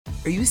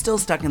Are you still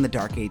stuck in the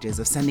dark ages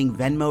of sending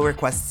Venmo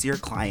requests to your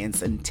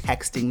clients and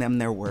texting them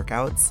their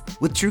workouts?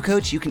 With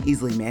TrueCoach, you can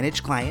easily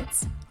manage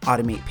clients,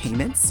 automate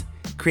payments,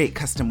 create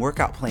custom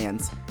workout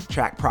plans,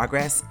 track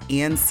progress,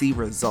 and see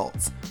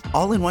results,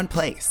 all in one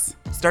place.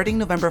 Starting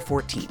November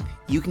 14th,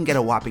 you can get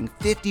a whopping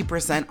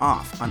 50%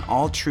 off on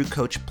all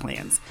TrueCoach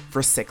plans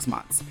for 6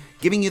 months,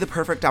 giving you the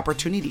perfect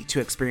opportunity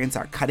to experience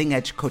our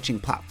cutting-edge coaching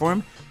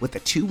platform with a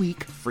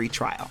 2-week free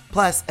trial.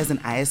 Plus, as an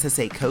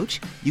ISSA coach,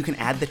 you can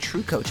add the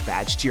TrueCoach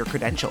badge to your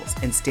credentials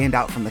and stand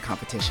out from the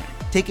competition.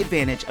 Take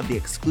advantage of the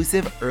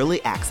exclusive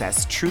early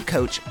access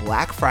TrueCoach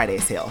Black Friday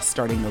sale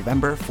starting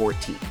November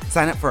 14th.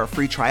 Sign up for a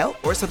free trial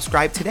or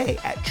subscribe today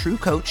at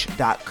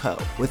truecoach.co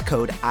with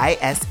code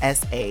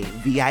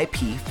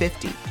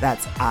ISSAVIP50.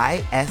 That's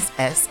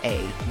ISSAVIP50.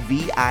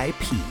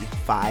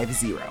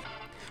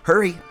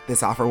 Hurry,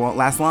 this offer won't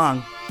last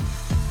long.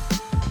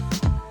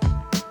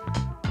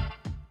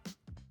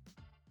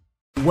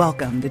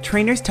 Welcome to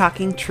Trainers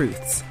Talking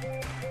Truths.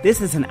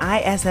 This is an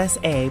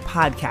ISSA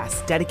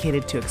podcast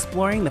dedicated to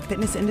exploring the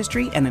fitness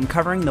industry and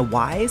uncovering the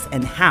whys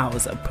and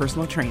hows of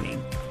personal training.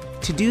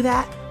 To do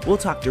that, we'll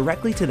talk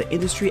directly to the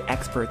industry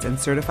experts and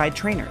certified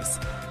trainers.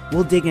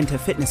 We'll dig into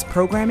fitness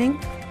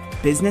programming,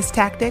 business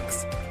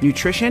tactics,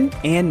 nutrition,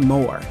 and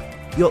more.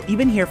 You'll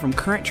even hear from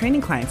current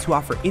training clients who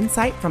offer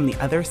insight from the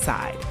other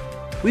side.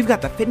 We've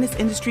got the fitness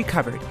industry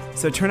covered,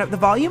 so turn up the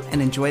volume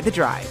and enjoy the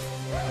drive.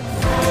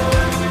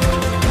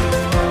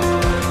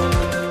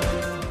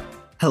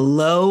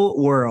 Hello,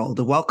 world.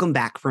 Welcome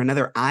back for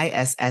another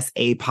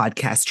ISSA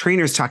podcast,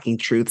 Trainers Talking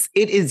Truths.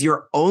 It is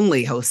your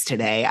only host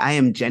today. I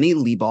am Jenny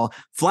Liebel,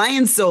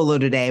 flying solo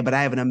today, but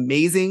I have an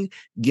amazing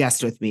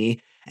guest with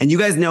me. And you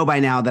guys know by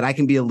now that I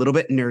can be a little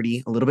bit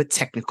nerdy, a little bit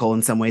technical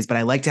in some ways, but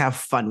I like to have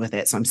fun with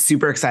it. So I'm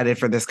super excited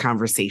for this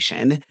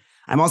conversation.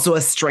 I'm also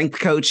a strength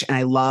coach and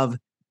I love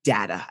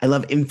data. I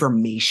love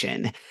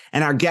information.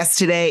 And our guest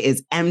today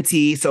is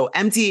MT. So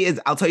MT is,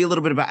 I'll tell you a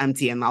little bit about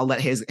MT and I'll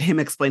let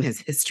him explain his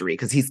history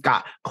because he's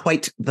got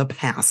quite the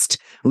past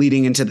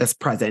leading into this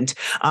present.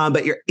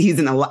 He's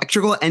an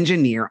electrical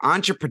engineer,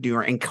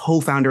 entrepreneur, and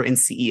co-founder and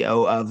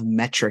CEO of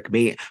Metric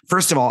Mate.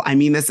 First of all, I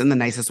mean this in the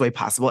nicest way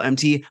possible,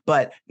 MT,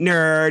 but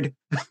nerd.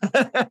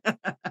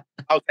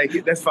 I'll take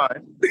it. That's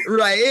fine.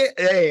 Right?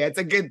 Hey, it's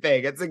a good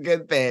thing. It's a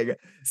good thing.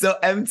 So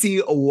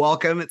MT,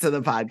 welcome to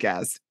the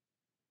podcast.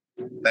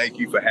 Thank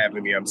you for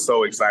having me. I'm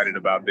so excited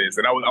about this.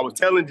 And I was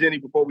telling Jenny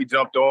before we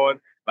jumped on,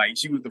 like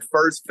she was the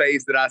first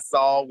face that I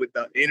saw with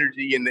the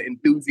energy and the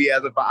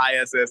enthusiasm for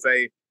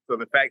ISSA. So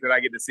the fact that I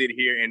get to sit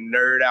here and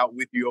nerd out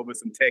with you over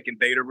some tech and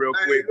data real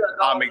quick,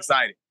 I'm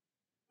excited.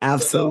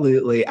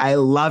 Absolutely. I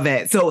love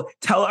it. So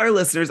tell our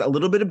listeners a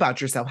little bit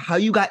about yourself, how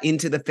you got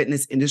into the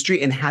fitness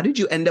industry and how did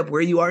you end up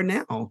where you are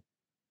now?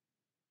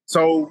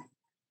 So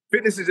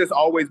fitness has just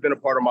always been a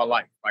part of my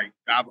life. Like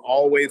I've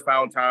always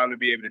found time to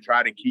be able to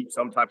try to keep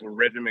some type of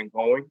regimen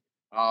going.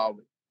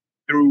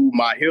 Through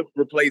my hip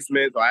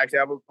replacement, so I actually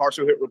have a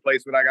partial hip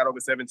replacement I got over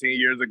 17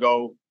 years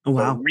ago. Oh,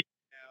 wow. So rehab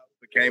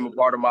became a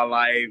part of my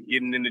life,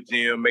 getting in the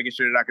gym, making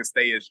sure that I could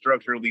stay as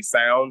structurally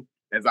sound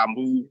as I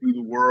moved through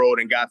the world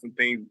and got some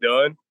things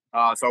done.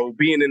 So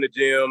being in the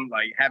gym,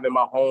 like having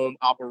my home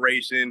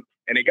operation,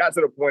 and it got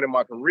to the point in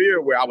my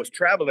career where I was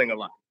traveling a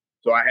lot.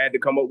 So I had to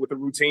come up with a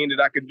routine that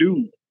I could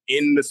do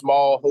in the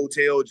small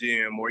hotel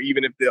gym, or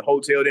even if the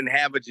hotel didn't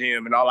have a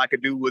gym and all I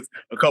could do was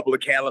a couple of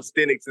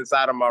calisthenics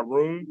inside of my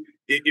room,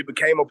 it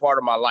became a part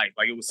of my life.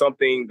 Like it was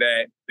something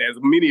that, as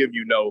many of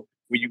you know,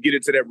 when you get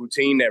into that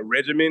routine, that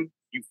regimen,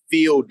 you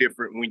feel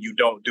different when you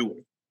don't do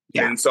it.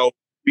 Yeah. And so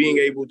being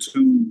able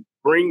to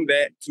bring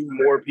that to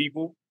more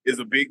people is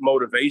a big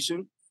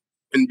motivation.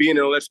 And being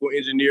an electrical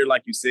engineer,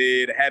 like you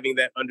said, having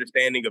that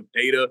understanding of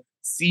data,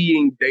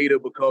 seeing data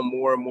become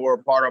more and more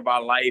a part of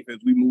our life as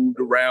we moved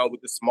around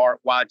with the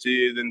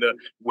smartwatches and the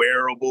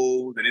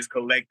wearables, and it's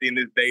collecting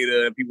this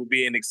data and people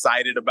being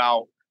excited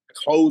about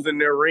closing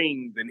their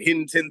rings and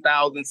hitting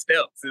 10,000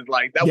 steps. It's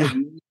like that was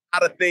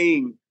not a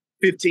thing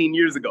 15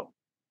 years ago.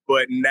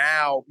 But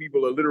now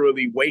people are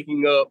literally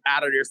waking up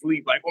out of their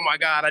sleep like, oh my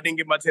God, I didn't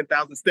get my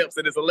 10,000 steps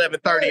and it's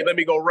 11:30. Let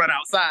me go run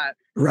outside.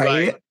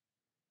 Right. Like,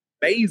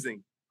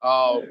 amazing.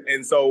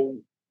 And so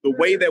the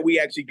way that we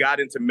actually got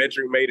into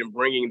Metric Mate and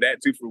bringing that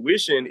to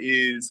fruition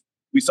is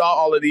we saw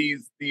all of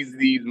these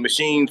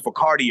machines for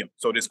cardio.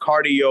 So this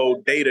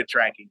cardio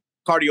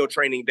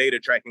training data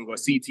tracking, or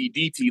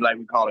CTDT, like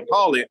we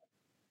call it.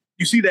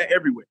 You see that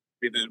everywhere.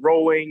 If it's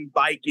rowing,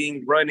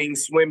 biking, running,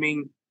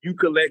 swimming, you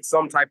collect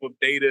some type of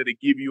data to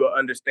give you an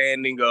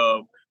understanding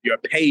of your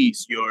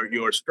pace,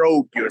 your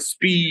stroke, your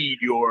speed,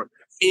 your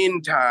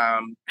in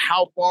time,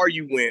 how far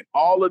you went,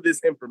 all of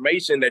this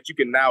information that you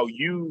can now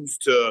use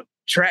to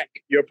track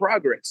your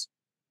progress.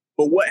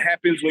 But what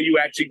happens when you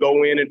actually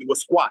go in and do a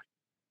squat,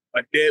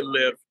 a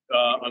deadlift,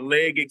 a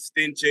leg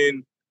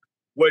extension?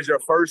 Was your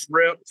first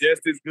rep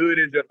just as good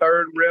as your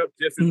third rep,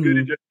 just as good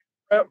as your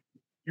rep?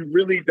 You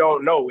really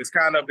don't know. It's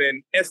kind of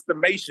an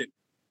estimation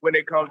when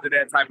it comes to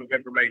that type of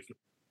information.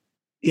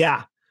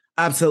 Yeah,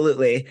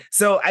 absolutely.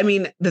 So, I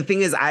mean, the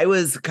thing is,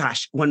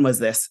 when was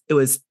this? It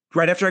was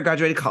right after I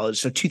graduated college,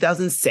 so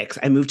 2006,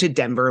 I moved to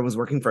Denver and was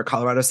working for a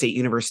Colorado State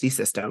University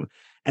system.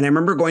 And I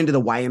remember going to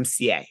the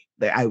YMCA.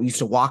 I used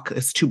to walk,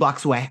 it's 2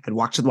 blocks away. I'd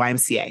walk to the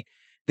YMCA.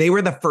 They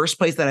were the first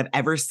place that I've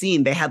ever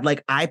seen. They had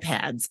like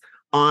iPads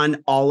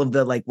on all of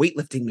the like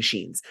weightlifting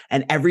machines,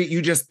 and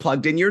you just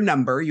plugged in your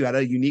number. You had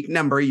a unique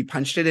number. You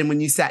punched it in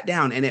when you sat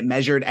down, and it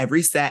measured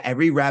every set,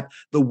 every rep,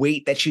 the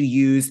weight that you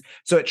used.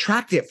 So it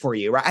tracked it for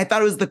you, right? I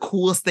thought it was the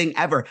coolest thing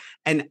ever.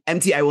 And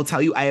MT, I will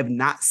tell you, I have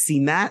not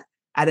seen that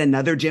at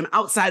another gym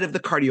outside of the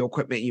cardio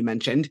equipment you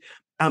mentioned.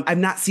 I've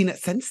not seen it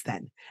since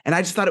then. And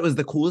I just thought it was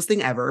the coolest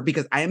thing ever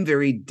because I am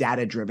very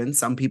data driven.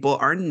 Some people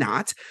are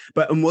not,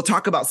 and we'll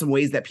talk about some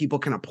ways that people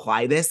can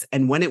apply this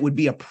and when it would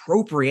be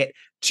appropriate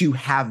to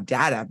have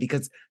data,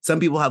 because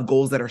some people have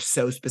goals that are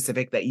so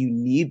specific that you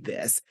need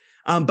this.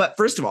 But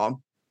first of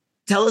all,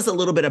 tell us a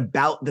little bit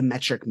about the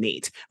Metric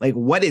Mate. Like,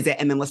 what is it?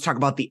 And then let's talk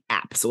about the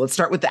app. So let's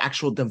start with the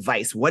actual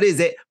device. What is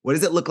it? What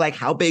does it look like?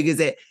 How big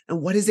is it?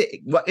 And what is it?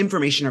 What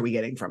information are we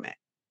getting from it?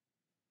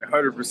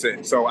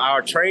 100%. So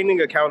our training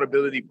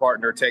accountability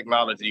partner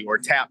technology, or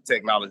TAP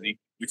technology,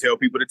 we tell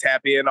people to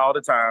tap in all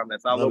the time.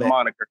 That's our little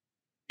moniker.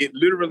 It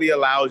literally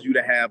allows you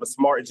to have a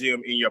smart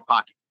gym in your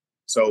pocket.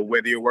 So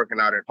whether you're working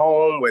out at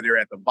home, whether you're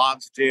at the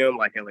box gym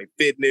like LA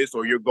Fitness,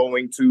 or you're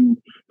going to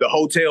the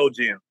hotel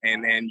gym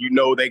and you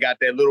know they got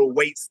that little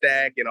weight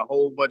stack and a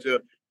whole bunch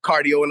of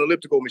cardio and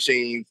elliptical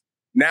machines,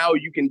 now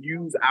you can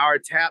use our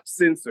TAP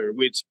sensor,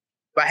 which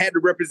if I had to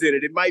represent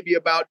it, it might be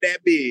about that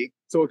big.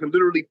 So it can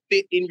literally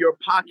fit in your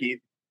pocket.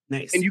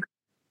 Nice. And you can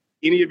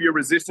any of your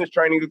resistance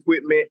training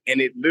equipment,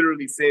 and it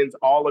literally sends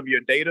all of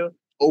your data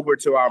over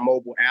to our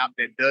mobile app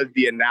that does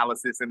the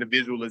analysis and the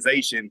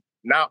visualization,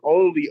 not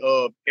only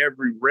of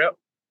every rep,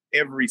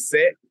 every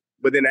set,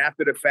 but then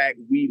after the fact,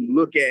 we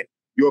look at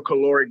your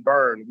caloric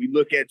burn. We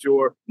look at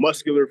your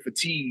muscular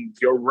fatigue,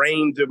 your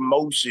range of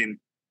motion,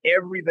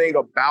 everything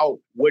about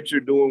what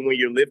you're doing when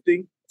you're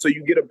lifting. So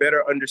you get a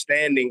better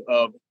understanding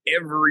of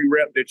every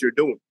rep that you're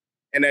doing.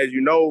 And as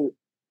you know,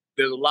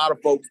 there's a lot of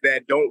folks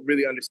that don't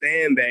really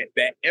understand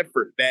that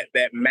effort,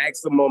 that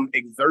maximum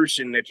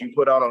exertion that you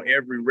put on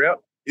every rep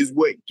is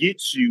what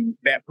gets you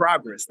that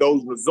progress,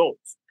 those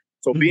results.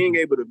 So being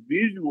able to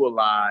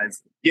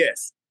visualize,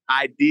 yes,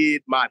 I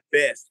did my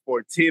best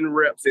for 10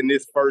 reps in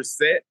this first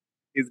set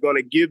is going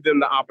to give them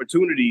the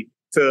opportunity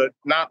to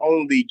not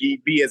only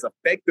be as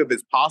effective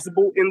as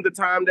possible in the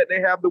time that they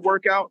have the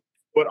workout,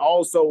 but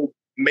also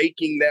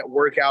making that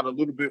workout a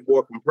little bit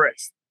more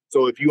compressed.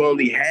 So if you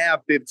only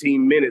have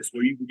 15 minutes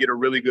where you can get a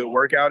really good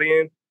workout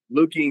in,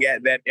 looking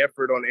at that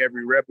effort on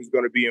every rep is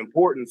going to be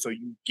important so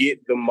you get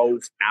the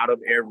most out of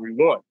every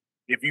one.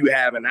 If you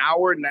have an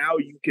hour, now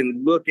you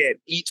can look at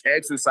each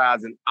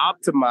exercise and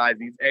optimize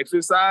each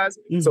exercise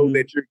so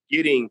that you're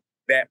getting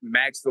that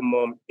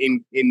maximum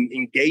in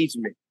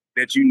engagement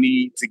that you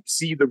need to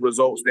see the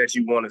results that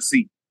you want to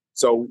see.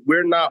 So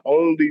we're not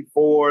only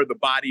for the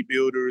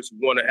bodybuilders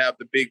who want to have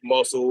the big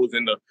muscles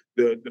and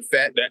the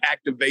fat, the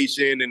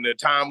activation and the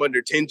time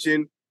under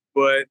tension,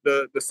 but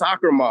the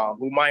soccer mom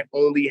who might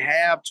only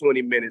have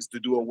 20 minutes to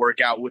do a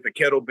workout with a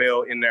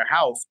kettlebell in their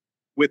house.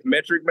 With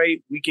Metric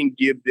Mate, we can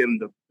give them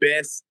the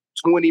best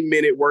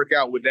 20-minute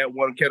workout with that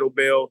one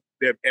kettlebell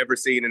they've ever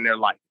seen in their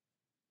life.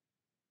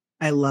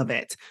 I love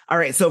it. All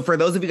right. So for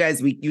those of you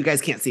guys, you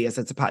guys can't see us.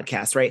 It's a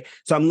podcast, right?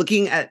 So I'm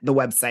looking at the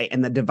website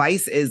and the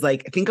device is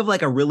like, think of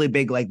like a really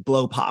big, like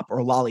blow pop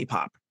or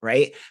lollipop,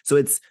 right? So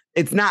it's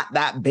not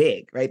that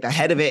big, right? The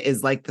head of it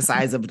is like the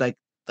size of like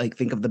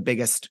think of the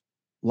biggest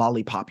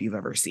lollipop you've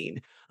ever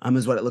seen,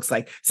 is what it looks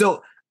like.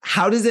 So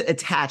how does it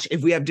attach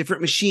if we have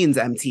different machines,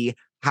 MT?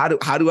 How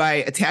do I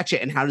attach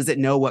it? And how does it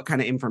know what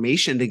kind of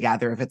information to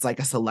gather if it's like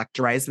a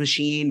selectorized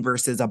machine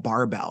versus a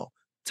barbell?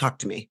 Talk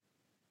to me.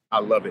 I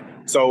love it.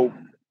 So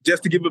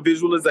just to give a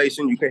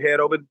visualization, you can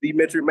head over to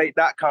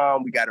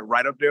themetricmate.com. We got it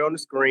right up there on the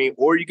screen,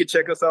 or you can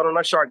check us out on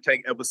our Shark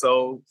Tank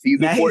episode,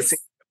 season 14, episode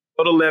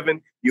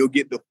 11. You'll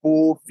get the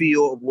full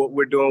feel of what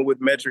we're doing with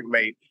Metric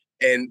Mate.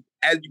 And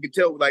as you can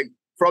tell, like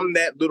from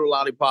that little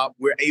lollipop,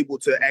 we're able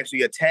to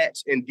actually attach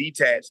and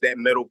detach that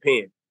metal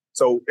pin.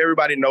 So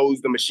everybody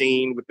knows the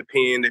machine with the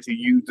pin that you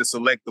use to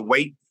select the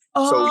weight.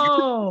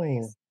 Oh,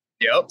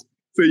 yep.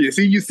 So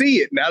you see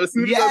it now. As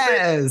soon as I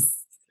say it,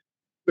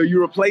 so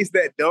you replace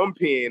that dumb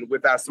pin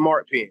with our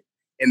smart pin,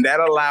 and that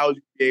allows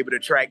you to be able to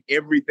track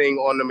everything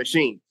on the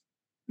machine.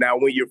 Now,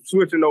 when you're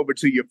switching over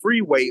to your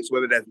free weights,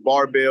 whether that's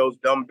barbells,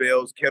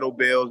 dumbbells,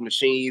 kettlebells,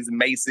 machines,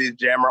 maces,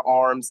 jammer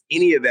arms,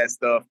 any of that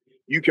stuff,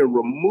 you can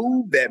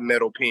remove that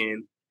metal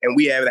pin, and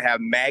we have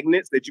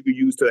magnets that you can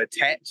use to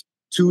attach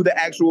to the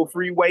actual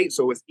free weight,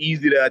 so it's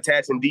easy to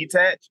attach and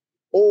detach.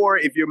 Or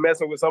if you're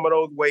messing with some of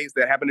those weights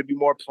that happen to be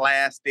more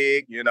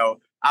plastic,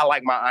 I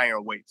like my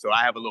iron weight, so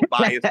I have a little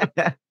bias.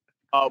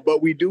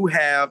 But we do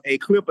have a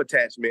clip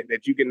attachment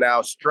that you can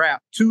now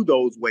strap to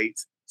those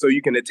weights so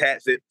you can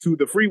attach it to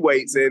the free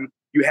weights and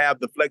you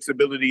have the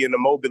flexibility and the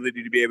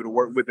mobility to be able to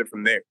work with it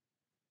from there.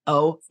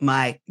 Oh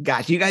my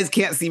gosh. You guys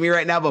can't see me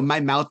right now, but my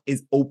mouth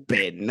is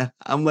open.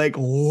 I'm like,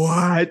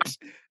 what?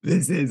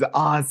 This is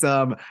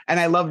awesome. And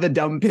I love the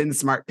dumb pin,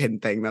 smart pin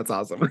thing. That's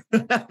awesome.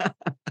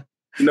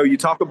 You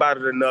talk about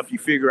it enough, you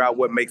figure out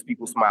what makes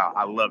people smile.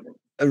 I love it.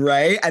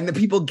 Right. And the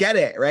people get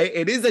it, right?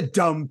 It is a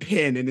dumb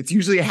pin and it's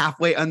usually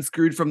halfway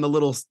unscrewed from the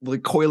little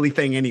coily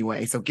thing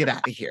anyway. So get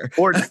out of here.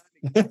 Or,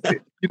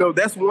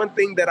 that's one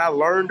thing that I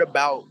learned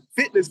about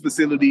fitness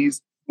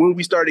facilities when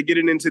we started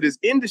getting into this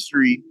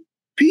industry.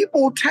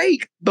 People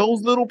take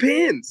those little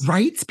pins.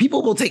 Right.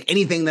 People will take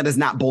anything that is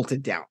not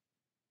bolted down.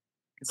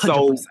 100%.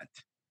 So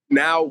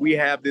now we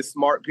have this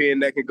smart pin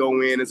that can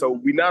go in. And so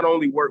we not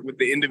only work with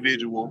the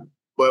individual,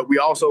 but we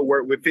also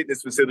work with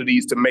fitness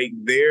facilities to make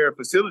their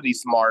facility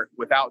smart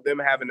without them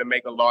having to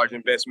make a large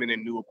investment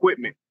in new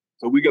equipment.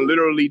 So we can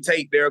literally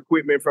take their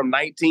equipment from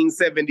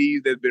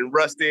 1970s that's been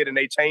rusted and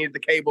they changed the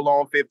cable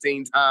on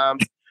 15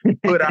 times,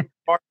 put our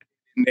smart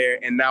in there,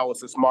 and now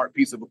it's a smart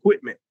piece of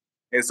equipment.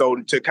 And so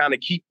to kind of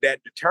keep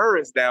that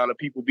deterrence down of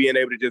people being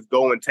able to just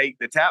go and take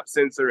the tap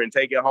sensor and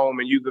take it home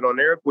and use it on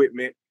their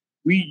equipment,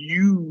 we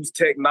use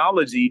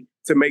technology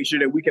to make sure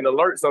that we can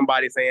alert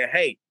somebody saying,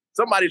 hey,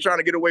 somebody's trying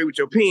to get away with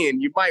your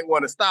pen. You might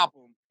want to stop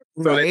them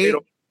so that they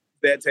don't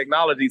use that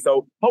technology.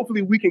 So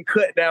hopefully we can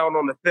cut down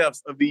on the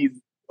thefts of these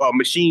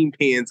machine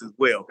pens as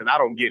well, because I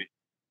don't get it.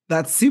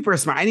 That's super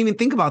smart. I didn't even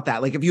think about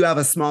that. Like if you have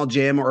a small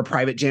gym or a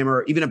private gym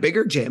or even a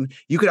bigger gym,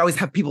 you could always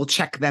have people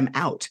check them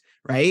out,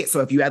 right? So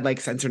if you had like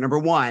sensor number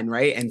 1,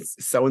 right? And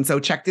so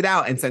checked it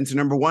out and sensor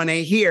number 1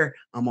 ain't here,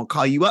 I'm going to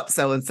call you up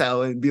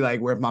so-and-so and be like,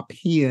 where's my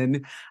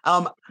pen?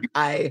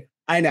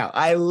 I know.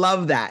 I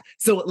love that.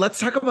 So let's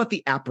talk about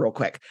the app real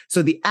quick.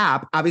 So the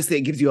app, obviously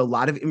it gives you a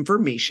lot of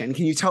information.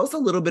 Can you tell us a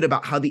little bit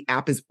about how the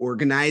app is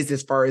organized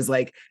as far as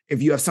like,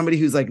 if you have somebody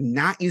who's like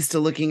not used to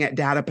looking at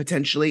data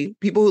potentially,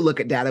 people who look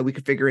at data, we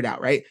could figure it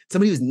out, right?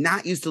 Somebody who's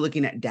not used to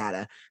looking at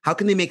data, how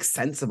can they make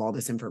sense of all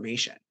this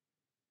information?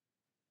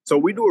 So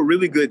we do a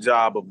really good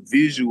job of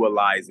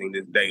visualizing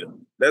this data.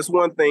 That's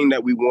one thing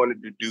that we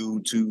wanted to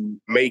do to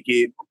make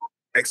it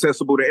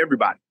accessible to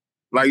everybody.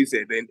 Like you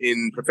said,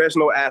 in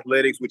professional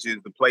athletics, which is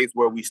the place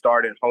where we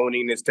started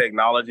honing this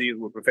technology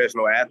with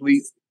professional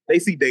athletes, they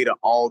see data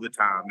all the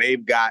time.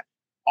 They've got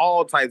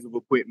all types of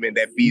equipment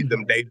that feeds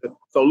them data.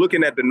 So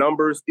looking at the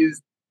numbers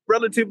is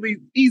relatively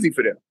easy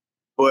for them.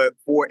 But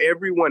for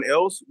everyone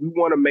else, we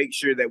want to make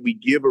sure that we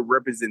give a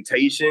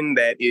representation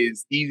that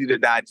is easy to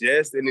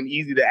digest and then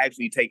easy to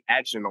actually take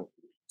action on.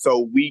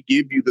 So we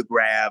give you the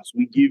graphs,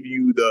 we give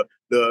you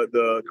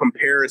the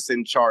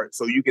comparison chart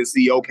so you can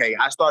see, okay,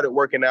 I started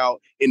working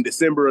out in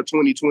December of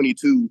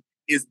 2022.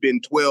 It's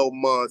been 12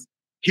 months.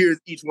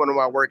 Here's each one of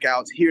my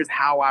workouts. Here's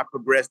how I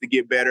progressed to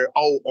get better.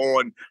 Oh,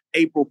 on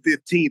April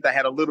 15th, I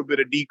had a little bit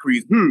of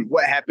decrease.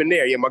 What happened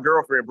there? Yeah, my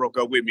girlfriend broke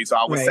up with me, so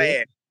I was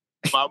sad.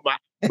 My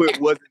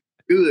foot wasn't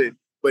good.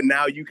 But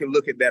now you can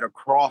look at that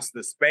across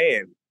the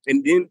span.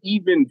 And then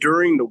even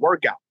during the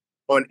workout,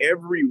 on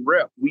every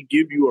rep, we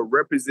give you a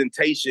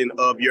representation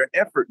of your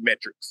effort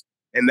metrics.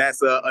 And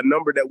that's a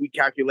number that we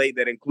calculate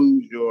that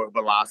includes your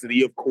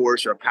velocity, of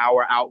course, your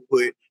power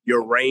output,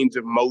 your range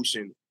of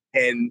motion.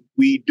 And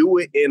we do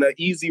it in an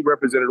easy,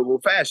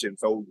 representable fashion.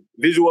 So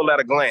visual at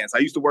a glance. I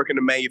used to work in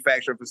a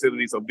manufacturing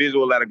facility, so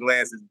visual at a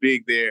glance is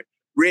big there.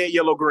 Red,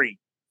 yellow, green.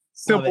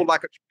 Simple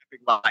like a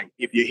traffic light.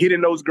 If you're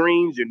hitting those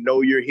greens, you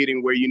know you're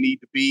hitting where you need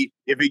to be.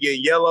 If you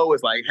get yellow,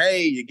 it's like,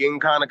 hey, you're getting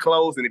kind of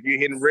close. And if you're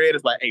hitting red,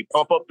 it's like, hey,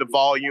 pump up the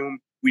volume.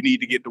 We need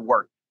to get to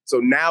work. So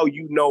now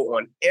you know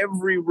on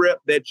every rep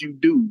that you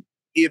do,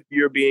 if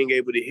you're being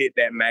able to hit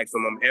that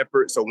maximum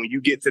effort. So when you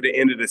get to the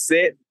end of the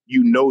set,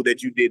 you know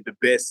that you did the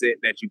best set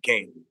that you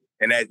can.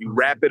 And as you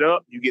wrap it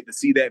up, you get to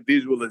see that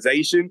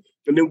visualization.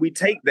 And then we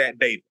take that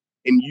data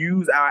and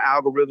use our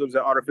algorithms and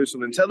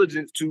artificial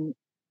intelligence to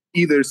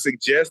either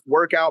suggest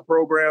workout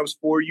programs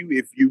for you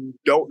if you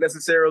don't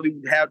necessarily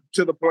have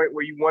to the point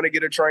where you want to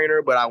get a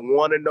trainer, but I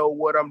want to know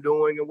what I'm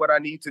doing and what I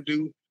need to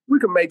do. We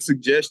can make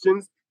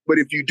suggestions. But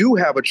if you do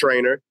have a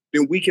trainer,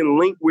 then we can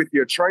link with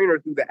your trainer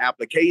through the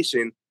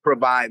application,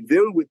 provide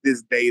them with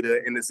this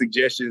data and the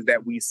suggestions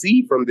that we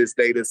see from this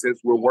data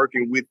since we're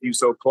working with you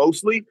so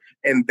closely,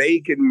 and they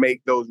can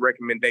make those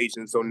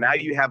recommendations. So now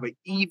you have an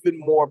even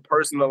more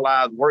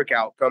personalized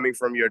workout coming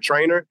from your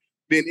trainer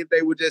than if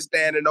they were just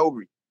standing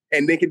over you.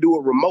 And they can do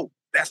it remote.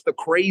 That's the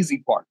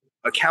crazy part.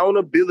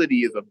 Accountability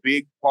is a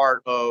big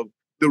part of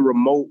the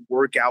remote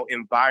workout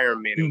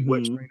environment and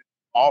what trainers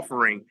are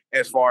offering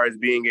as far as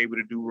being able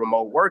to do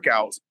remote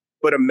workouts.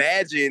 But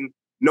imagine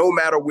no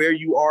matter where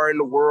you are in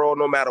the world,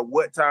 no matter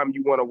what time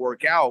you want to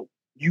work out,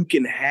 you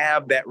can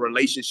have that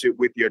relationship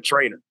with your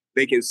trainer.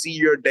 They can see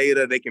your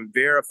data. They can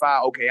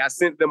verify, okay, I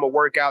sent them a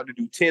workout to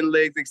do 10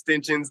 leg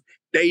extensions.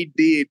 They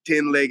did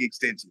 10 leg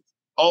extensions.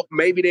 Oh,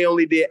 maybe they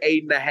only did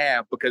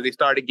 8.5 because they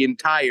started getting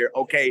tired.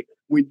 Okay,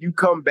 when you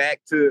come back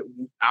to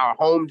our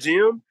home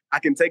gym, I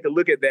can take a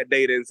look at that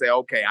data and say,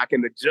 okay, I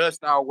can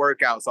adjust our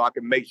workout so I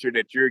can make sure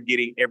that you're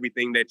getting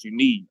everything that you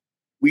need.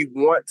 We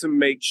want to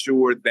make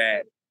sure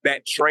that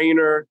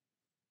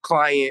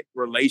trainer-client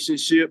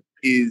relationship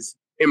is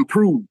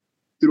improved.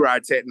 through our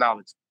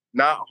technology,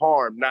 not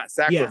harm, not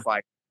sacrifice.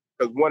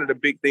 Yeah. Because one of the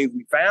big things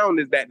we found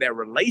is that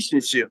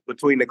relationship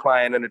between the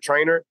client and the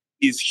trainer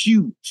is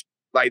huge.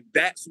 Like,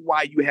 that's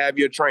why you have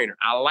your trainer.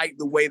 I like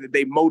the way that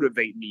they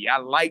motivate me. I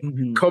like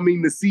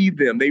coming to see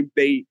them.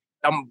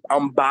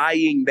 I'm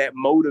buying that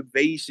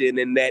motivation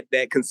and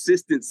that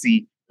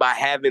consistency by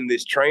having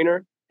this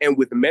trainer. And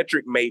with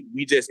Metric Mate,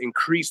 we just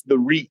increase the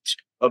reach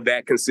of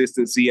that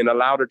consistency and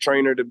allow the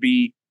trainer to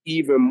be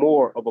even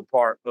more of a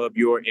part of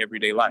your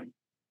everyday life.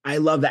 I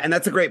love that. And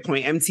that's a great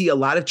point. MT, a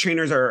lot of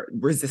trainers are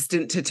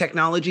resistant to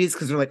technologies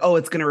because they're like, oh,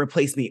 it's going to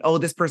replace me. Oh,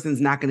 this person's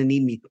not going to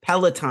need me.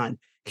 Peloton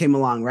came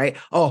along, right?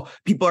 Oh,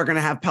 people are going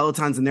to have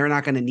Pelotons and they're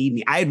not going to need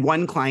me. I had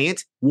one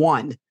client,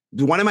 one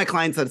of my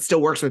clients that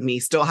still works with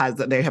me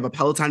they have a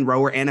Peloton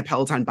rower and a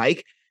Peloton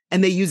bike,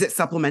 and they use it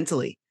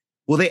supplementally.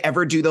 Will they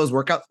ever do those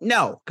workouts?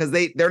 No, because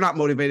they're not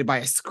motivated by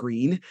a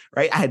screen,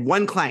 right? I had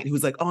one client who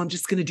was like, oh, I'm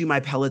just going to do my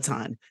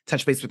Peloton.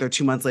 Touch base with her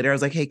 2 months later. I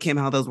was like, hey, Kim,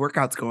 how are those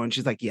workouts going?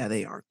 She's like, yeah,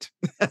 they aren't.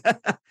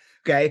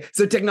 Okay.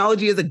 So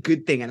technology is a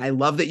good thing. And I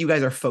love that you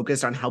guys are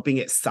focused on helping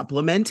it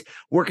supplement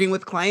working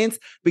with clients,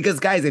 because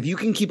guys, if you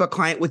can keep a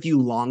client with you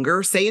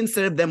longer, say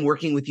instead of them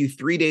working with you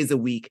 3 days a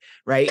week,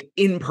 right,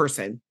 in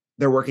person,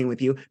 they're working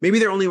with you. Maybe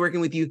they're only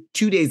working with you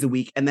 2 days a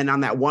week. And then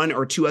on that 1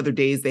 or 2 other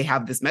days, they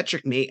have this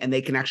Metric Mate and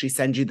they can actually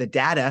send you the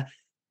data.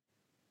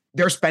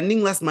 They're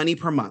spending less money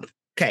per month.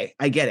 Okay,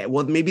 I get it.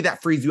 Well, maybe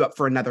that frees you up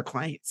for another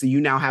client. So you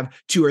now have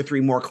 2 or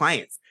 3 more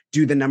clients.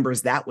 Do the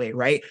numbers that way,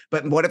 right?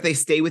 But what if they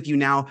stay with you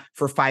now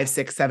for 5,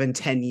 6, 7,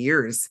 10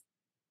 years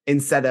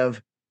instead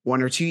of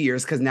 1 or 2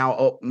 years? Because now,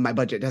 oh, my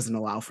budget doesn't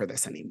allow for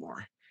this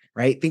anymore.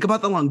 Right? Think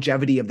about the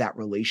longevity of that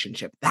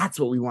relationship. That's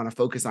what we want to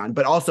focus on.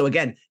 But also,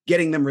 again,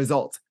 getting them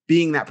results,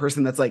 being that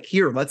person that's like,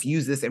 here, let's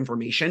use this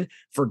information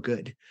for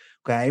good.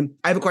 Okay.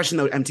 I have a question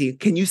though, MT.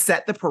 Can you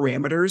set the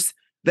parameters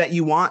that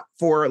you want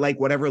for like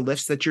whatever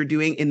lifts that you're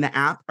doing in the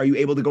app? Are you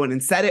able to go in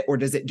and set it, or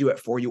does it do it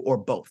for you, or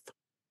both?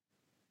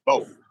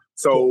 Both.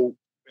 So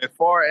as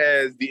far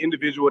as the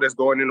individual that's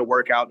going in to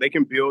workout, they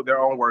can build their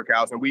own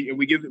workouts, and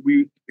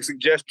we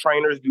suggest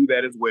trainers do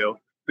that as well.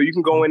 So you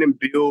can go in and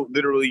build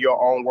literally your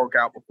own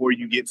workout before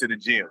you get to the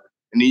gym.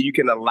 And then you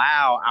can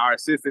allow our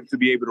assistant to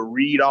be able to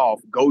read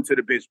off, go to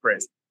the bench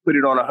press, put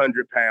it on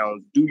 100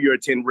 pounds, do your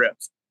 10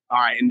 reps. All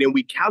right. And then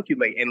we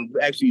calculate and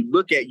actually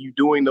look at you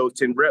doing those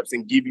 10 reps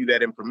and give you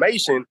that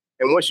information.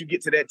 And once you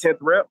get to that 10th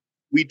rep,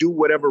 we do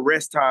whatever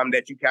rest time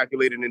that you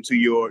calculated into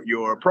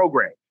your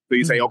program. So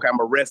you say, okay, I'm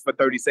going to rest for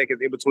 30 seconds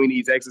in between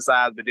each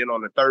exercise, but then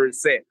on the third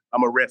set, I'm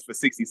going to rest for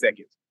 60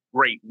 seconds.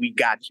 Great, we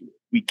got you.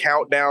 We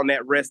count down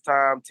that rest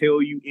time,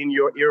 tell you in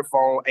your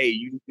earphone,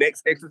 hey,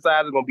 next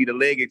exercise is going to be the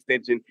leg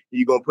extension.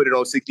 You're going to put it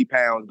on 60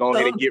 pounds. Go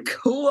ahead and get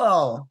cool.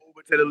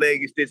 Over to the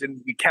leg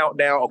extension. We count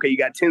down. Okay, you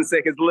got 10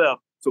 seconds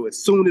left. So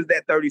as soon as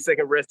that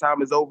 30-second rest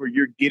time is over,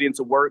 you're getting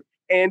to work.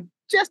 And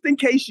just in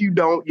case you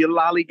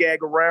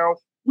lollygag around,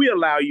 we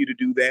allow you to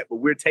do that, but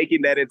we're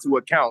taking that into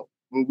account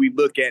when we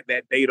look at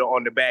that data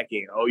on the back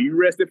end. Oh, you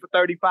rested for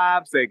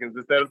 35 seconds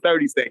instead of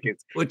 30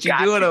 seconds. What you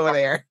doing over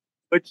there?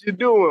 What you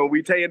doing?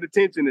 We paying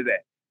attention to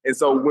that. And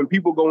so when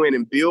people go in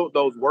and build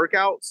those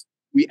workouts,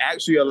 we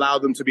actually allow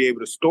them to be able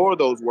to store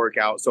those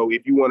workouts. So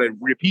if you want to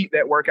repeat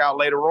that workout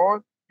later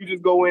on, you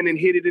just go in and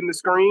hit it in the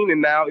screen,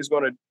 and now it's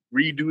going to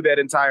redo that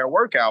entire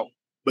workout.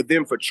 But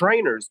then for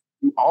trainers,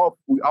 we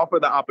offer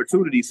the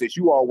opportunity, since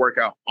you all work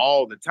out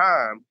all the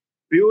time,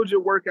 build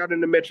your workout in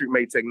the Metric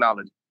Mate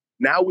technology.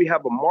 Now we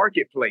have a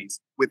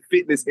marketplace with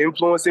fitness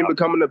influencing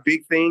becoming a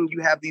big thing.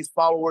 You have these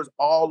followers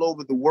all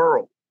over the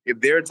world. If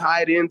they're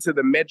tied into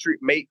the Metric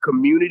Mate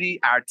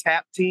community, our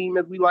TAP team,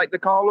 as we like to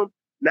call them,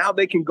 now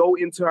they can go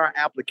into our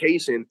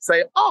application,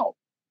 say, oh,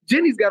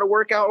 Jenny's got a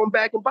workout on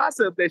back and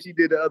bicep that she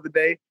did the other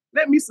day.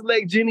 Let me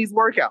select Jenny's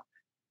workout.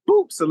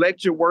 Boop,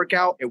 select your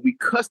workout, and we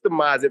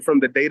customize it from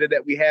the data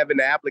that we have in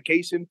the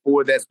application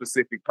for that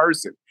specific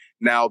person.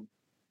 Now,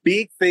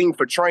 big thing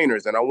for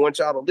trainers, and I want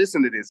y'all to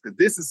listen to this, because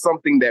this is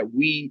something that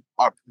we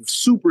are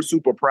super,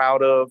 super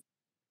proud of.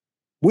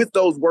 With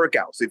those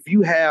workouts, if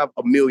you have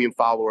 1 million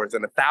followers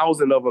and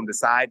 1,000 of them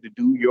decide to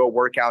do your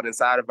workout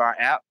inside of our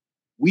app,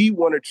 we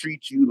want to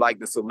treat you like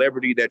the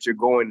celebrity that you're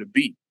going to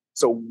be.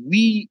 So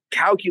we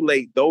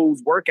calculate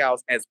those workouts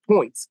as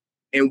points,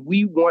 and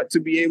we want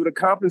to be able to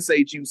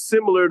compensate you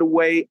similar to the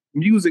way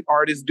music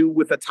artists do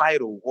with a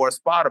Tidal or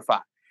Spotify.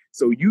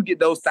 So you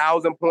get those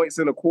 1,000 points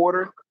in a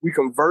quarter, we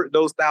convert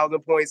those 1,000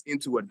 points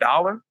into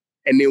 $1,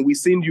 and then we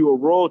send you a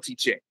royalty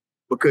check,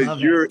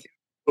 because you're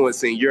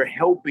influencing, you're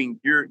helping,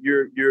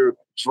 you're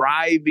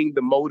driving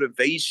the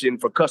motivation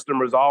for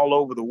customers all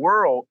over the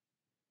world.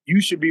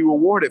 You should be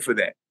rewarded for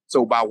that.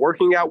 So by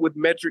working out with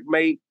Metric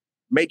Mate,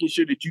 making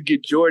sure that you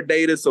get your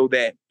data so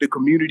that the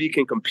community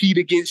can compete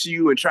against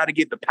you and try to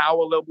get the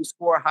power level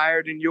score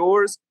higher than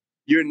yours,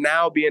 you're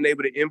now being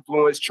able to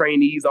influence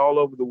trainees all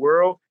over the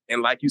world.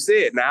 And like you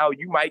said, now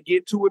you might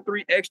get 2 or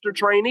 3 extra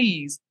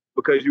trainees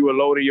because you were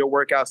loading your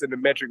workouts in the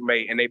Metric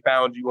Mate and they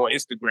found you on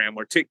Instagram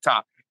or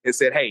TikTok and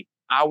said, hey,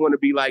 I want to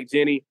be like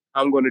Jenny.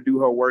 I'm going to do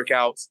her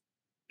workouts.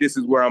 this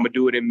is where I'm going to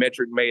do it in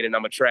metric made, and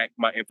I'm going to track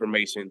my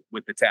information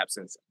with the tap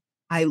sensor.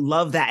 I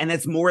love that. And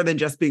it's more than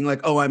just being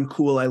like, oh, I'm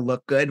cool, I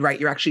look good, right?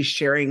 You're actually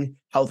sharing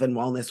health and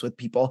wellness with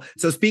people.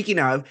 So speaking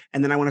of,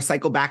 and then I want to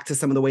cycle back to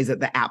some of the ways that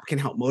the app can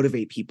help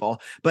motivate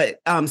people. But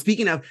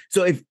speaking of,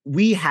 so if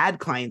we had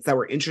clients that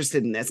were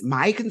interested in this,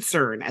 my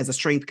concern as a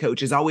strength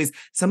coach is always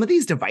some of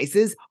these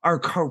devices are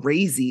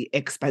crazy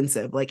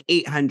expensive, like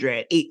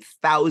 $800,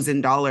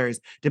 $8,000,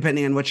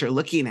 depending on what you're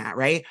looking at,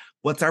 right?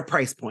 What's our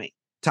price point?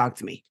 Talk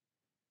to me.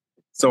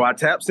 So our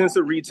tap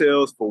sensor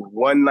retails for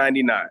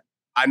 $199.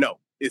 I know.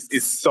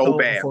 It's so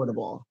bad.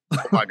 Affordable.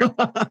 Oh my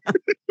God.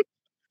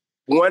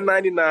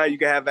 $199, you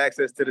can have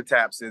access to the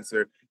tap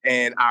sensor.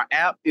 And our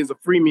app is a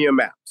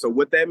freemium app. So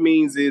what that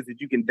means is that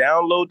you can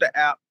download the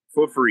app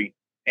for free.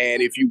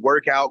 And if you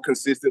work out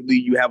consistently,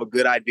 you have a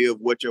good idea of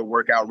what your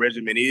workout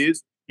regimen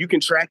is. You can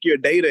track your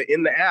data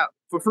in the app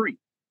for free.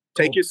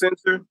 Take your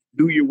sensor,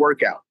 do your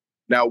workout.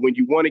 Now, when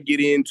you want to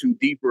get into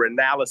deeper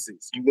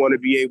analysis, you want to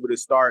be able to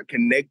start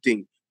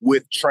connecting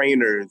with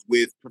trainers,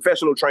 with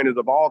professional trainers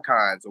of all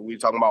kinds. So we're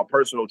talking about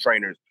personal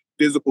trainers,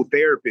 physical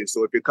therapists.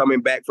 So if you're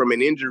coming back from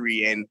an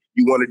injury and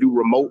you want to do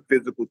remote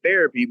physical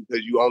therapy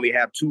because you only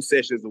have 2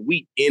 sessions a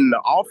week in the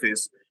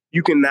office,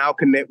 you can now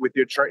connect with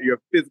your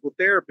physical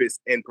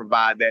therapist and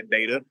provide that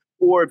data.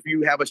 Or if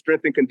you have a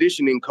strength and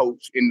conditioning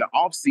coach in the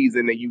off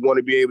season and you want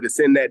to be able to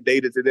send that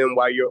data to them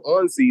while you're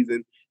on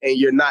season and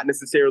you're not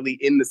necessarily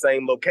in the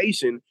same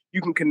location, you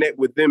can connect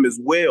with them as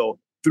well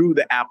through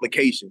the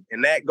application.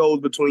 And that goes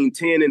between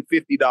 $10 and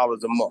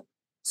 $50 a month.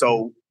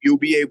 So you'll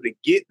be able to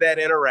get that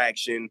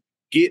interaction,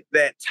 get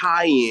that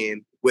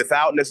tie-in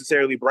without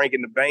necessarily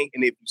breaking the bank.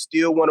 And if you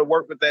still want to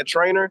work with that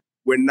trainer,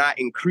 we're not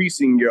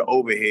increasing your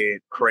overhead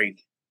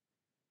crazy.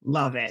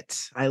 Love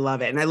it. I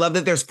love it. And I love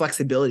that there's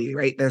flexibility,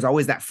 right? There's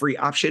always that free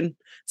option.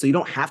 So you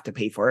don't have to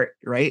pay for it,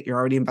 right? You're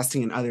already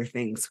investing in other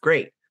things.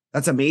 Great.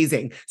 That's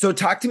amazing. So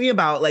talk to me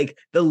about like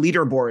the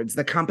leaderboards,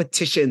 the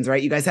competitions,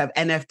 right? You guys have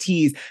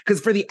NFTs,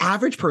 because for the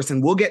average person,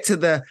 we'll get to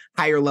the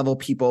higher level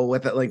people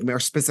with like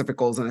more specific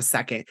goals in a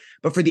second.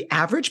 But for the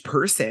average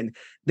person,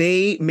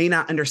 they may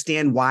not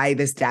understand why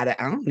this data,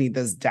 I don't need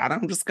this data.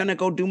 I'm just going to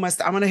go do my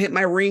stuff. I'm going to hit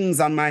my rings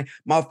on my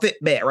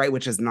Fitbit, right?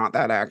 Which is not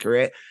that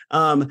accurate.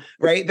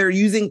 Right. They're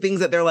using things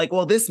that they're like,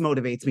 well, this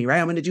motivates me, right?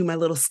 I'm going to do my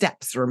little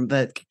steps. From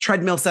the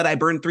treadmill said I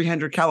burned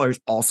 300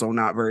 calories. Also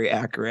not very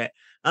accurate.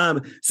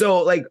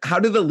 So like, how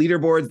do the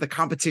leaderboards, the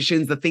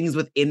competitions, the things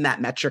within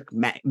that metric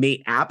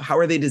mate app, how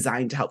are they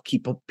designed to help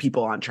keep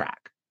people on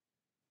track?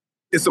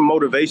 It's a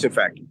motivation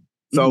factor.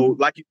 So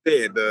like you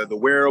said, the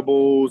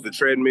wearables, the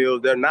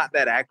treadmills, they're not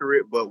that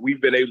accurate, but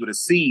we've been able to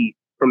see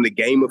from the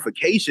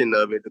gamification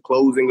of it, the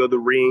closing of the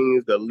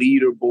rings, the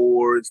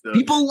leaderboards,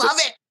 people love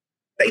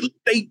it.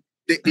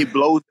 It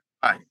blows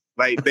their mind.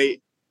 Like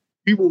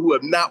people who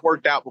have not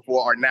worked out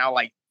before are now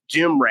like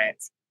gym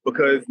rats,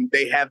 because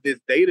they have this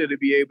data to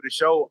be able to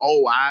show,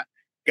 oh, I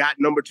got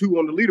number 2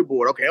 on the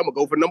leaderboard. Okay, I'm going to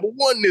go for number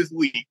 1 this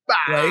week.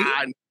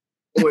 Right?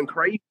 Going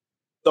crazy.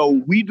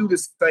 So we do the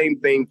same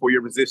thing for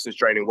your resistance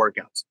training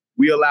workouts.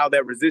 We allow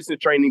that resistance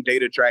training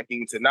data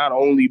tracking to not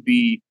only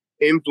be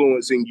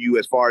influencing you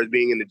as far as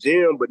being in the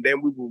gym, but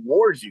then we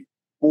reward you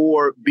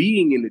for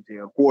being in the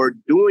gym, for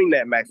doing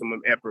that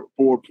maximum effort,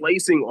 for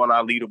placing on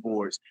our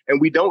leaderboards. And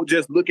we don't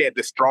just look at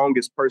the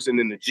strongest person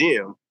in the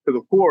gym, because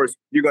of course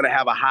you're going to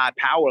have a high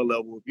power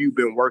level if you've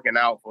been working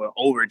out for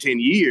over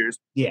 10 years.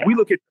 Yeah. We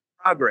look at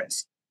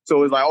progress.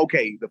 So it's like,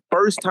 okay, the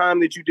first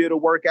time that you did a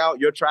workout,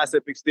 your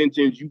tricep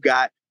extensions, you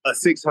got a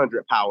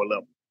 600 power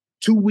level.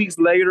 2 weeks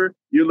later,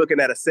 you're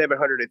looking at a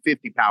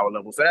 750 power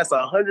level. So that's a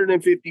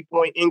 150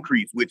 point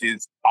increase, which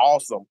is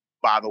awesome.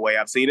 By the way,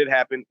 I've seen it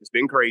happen. It's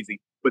been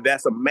crazy, but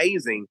that's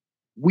amazing.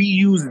 We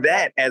use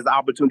that as the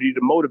opportunity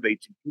to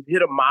motivate you. You've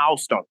hit a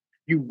milestone.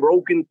 You've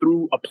broken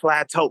through a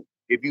plateau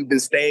if you've been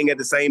staying at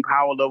the same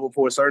power level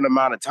for a certain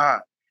amount of time.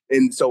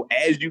 And so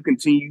as you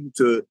continue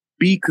to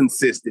be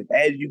consistent,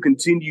 as you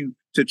continue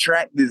to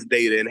track this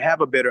data and have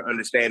a better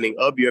understanding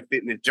of your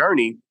fitness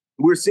journey,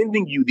 we're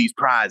sending you these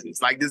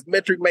prizes, like this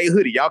Metric Made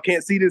hoodie. Y'all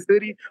can't see this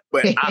hoodie,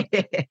 but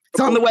it's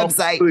on the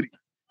website.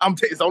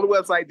 It's on the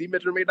website,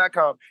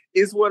 themetricmade.com.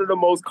 It's one of the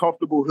most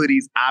comfortable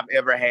hoodies I've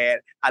ever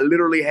had. I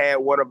literally had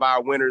one of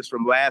our winners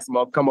from last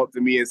month come up to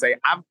me and say,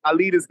 I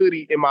leave this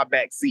hoodie in my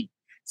back seat.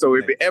 So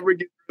if it ever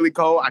gets really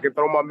cold, I can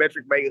throw my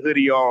Metric Made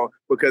hoodie on,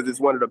 because it's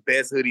one of the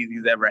best hoodies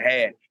he's ever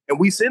had. And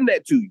we send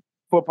that to you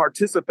for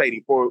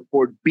participating,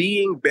 for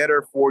being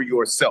better for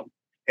yourself.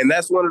 And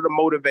that's one of the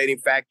motivating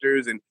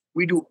factors. And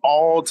we do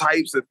all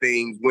types of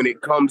things when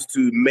it comes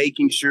to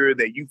making sure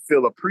that you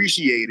feel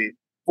appreciated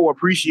for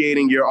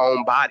appreciating your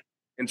own body,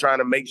 and trying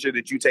to make sure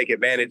that you take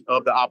advantage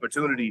of the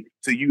opportunity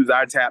to use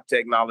our tap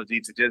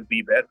technology to just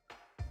be better.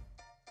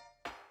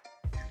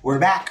 We're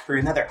back for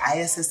another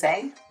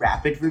ISSA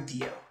Rapid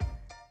Review.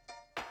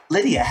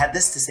 Lydia had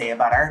this to say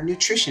about our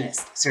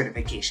nutritionist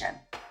certification.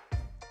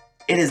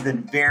 It has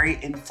been very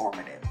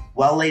informative,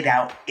 well laid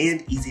out,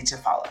 and easy to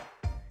follow.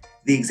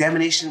 The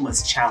examination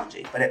was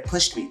challenging, but it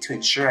pushed me to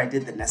ensure I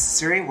did the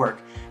necessary work,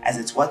 as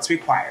it's what's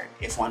required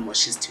if one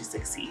wishes to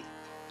succeed.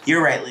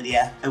 You're right,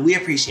 Lydia, and we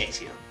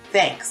appreciate you.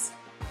 Thanks.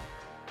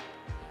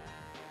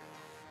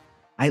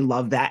 I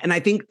love that. And I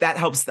think that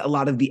helps a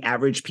lot of the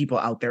average people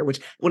out there, which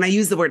when I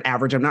use the word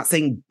average, I'm not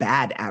saying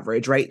bad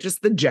average, right?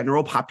 Just the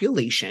general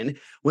population,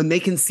 when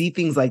they can see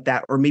things like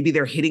that, or maybe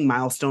they're hitting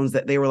milestones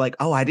that they were like,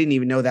 oh, I didn't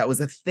even know that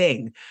was a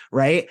thing,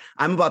 right?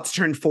 I'm about to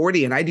turn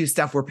 40 and I do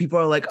stuff where people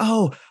are like,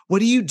 oh, what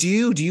do you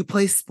do? Do you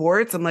play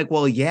sports? I'm like,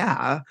 well,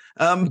 yeah.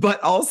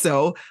 But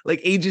also like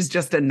age is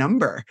just a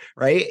number,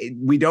 right?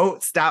 We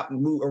don't stop,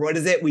 or what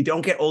is it? We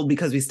don't get old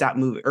because we stop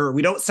moving, or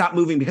we don't stop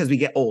moving because we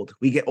get old.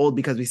 We get old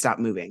because we stop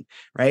moving.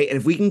 Right. And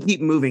if we can keep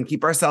moving,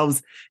 keep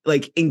ourselves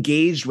like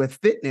engaged with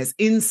fitness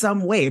in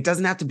some way, it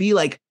doesn't have to be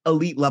like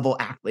elite level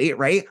athlete,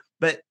 right?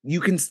 But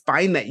you can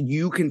find that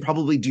you can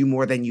probably do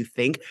more than you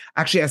think.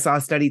 Actually, I saw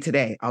a study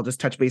today. I'll just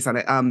touch base on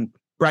it.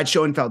 Brad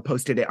Schoenfeld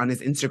posted it on his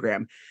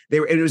Instagram.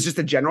 It was just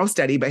a general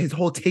study, but his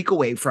whole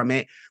takeaway from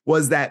it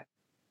was that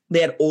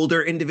they had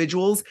older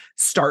individuals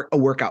start a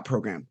workout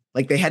program.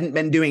 Like they hadn't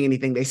been doing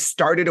anything. They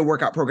started a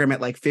workout program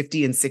at like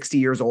 50 and 60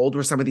 years old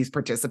were some of these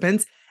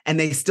participants. And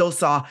they still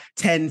saw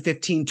 10,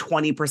 15,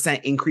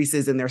 20%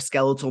 increases in their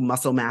skeletal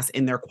muscle mass,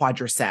 in their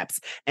quadriceps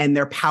and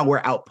their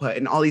power output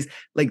and all these.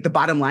 Like the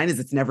bottom line is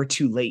it's never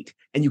too late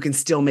and you can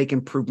still make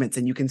improvements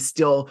and you can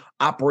still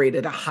operate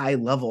at a high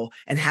level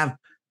and have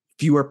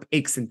fewer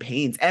aches and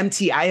pains.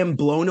 MT, I am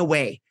blown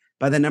away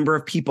by the number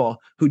of people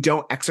who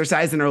don't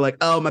exercise and are like,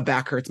 oh, my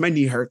back hurts, my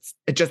knee hurts.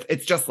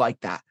 It's just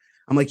like that.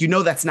 I'm like,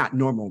 that's not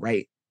normal,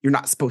 right? You're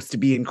not supposed to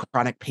be in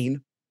chronic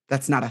pain.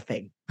 That's not a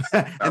thing.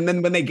 And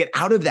then when they get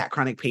out of that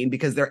chronic pain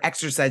because they're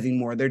exercising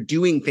more, they're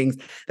doing things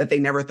that they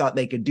never thought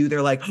they could do.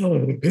 They're like,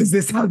 oh, is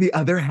this how the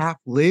other half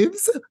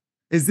lives?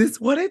 Is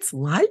this what it's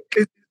like?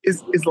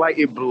 It's like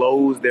it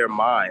blows their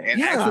mind.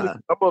 And actually,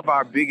 some of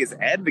our biggest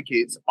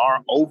advocates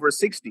are over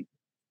 60.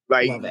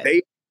 Like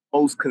they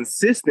most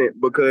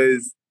consistent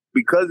because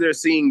they're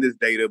seeing this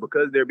data,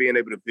 because they're being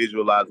able to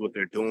visualize what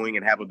they're doing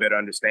and have a better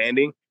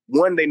understanding.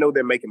 One, they know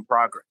they're making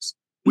progress,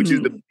 which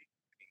is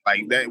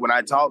like that. When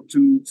I talked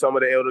to some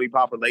of the elderly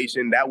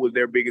population, that was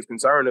their biggest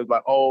concern. It was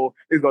like, oh,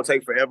 it's going to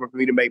take forever for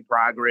me to make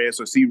progress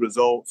or see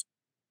results.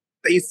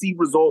 They see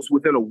results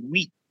within a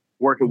week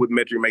working with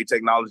Metric Mate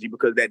technology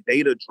because that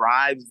data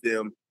drives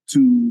them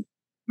to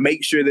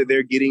make sure that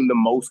they're getting the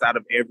most out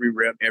of every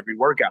rep, every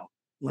workout.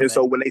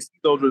 So when they see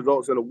those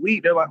results in a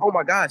week, they're like, oh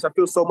my gosh, I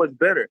feel so much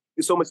better.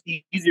 It's so much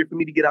easier for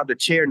me to get out of the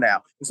chair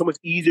now. It's so much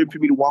easier for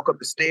me to walk up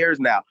the stairs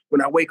now.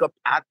 When I wake up,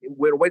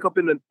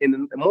 in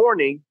the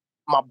morning,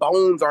 my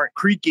bones aren't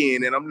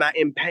creaking and I'm not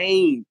in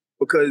pain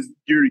because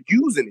you're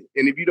using it.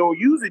 And if you don't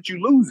use it,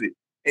 you lose it.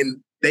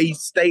 And they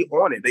stay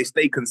on it. They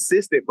stay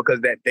consistent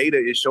because that data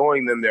is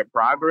showing them their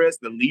progress.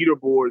 The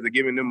leaderboards are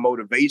giving them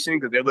motivation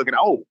because they're looking,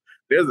 oh,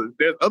 there's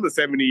other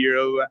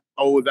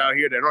 70-year-olds out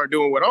here that aren't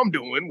doing what I'm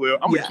doing. Well,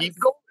 I'm going to keep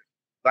going.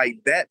 Like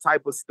that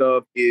type of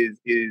stuff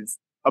is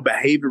a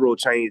behavioral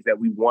change that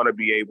we want to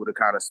be able to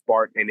kind of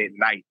spark and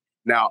ignite.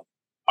 Now,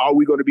 are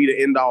we going to be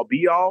the end all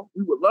be all?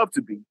 We would love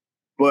to be.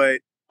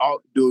 But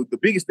the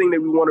biggest thing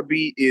that we want to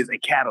be is a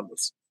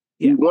catalyst.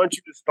 We want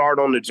you to start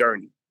on the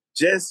journey.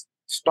 Just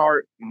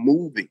start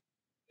moving.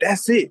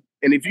 That's it.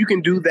 And if you can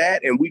do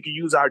that and we can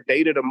use our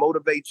data to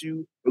motivate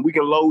you and we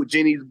can load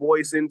Jenny's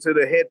voice into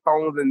the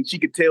headphones and she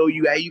could tell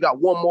you, hey, you got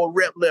one more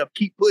rep left,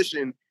 keep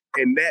pushing.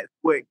 And that's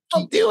what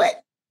do it.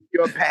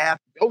 Your path.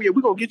 Oh yeah,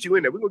 we're going to get you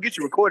in there. We're going to get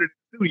you recorded in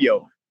the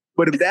studio.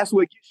 But if that's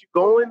what gets you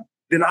going,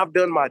 then I've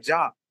done my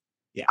job.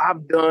 Yeah.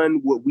 I've done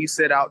what we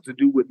set out to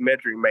do with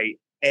Metric Mate.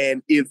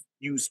 And if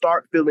you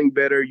start feeling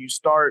better, you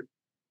start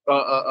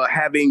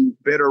having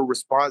better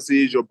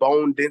responses, your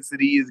bone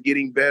density is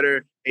getting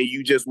better, and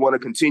you just want to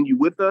continue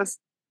with us,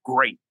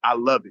 great. I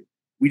love it.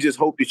 We just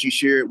hope that you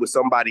share it with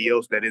somebody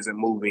else that isn't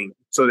moving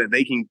so that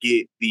they can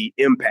get the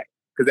impact.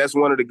 Because that's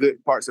one of the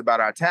good parts about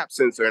our tap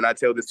sensor. And I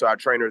tell this to our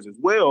trainers as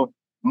well.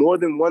 More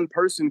than one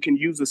person can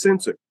use a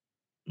sensor.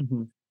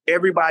 Mm-hmm.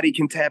 Everybody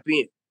can tap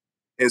in.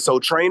 And so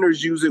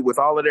trainers use it with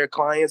all of their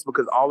clients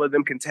because all of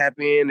them can tap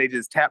in. They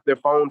just tap their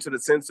phone to the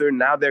sensor.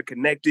 Now they're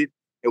connected.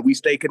 And we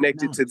stay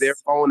connected to their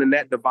phone and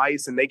that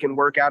device, and they can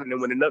work out. And then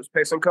when the next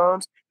person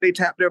comes, they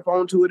tap their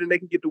phone to it and they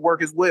can get to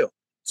work as well.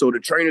 So the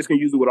trainers can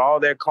use it with all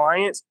their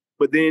clients.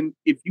 But then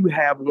if you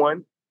have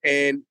one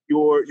and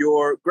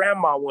your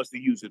grandma wants to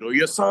use it, or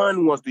your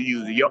son wants to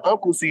use it, your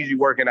uncle sees you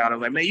working out,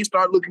 and like, man, you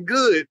start looking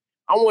good.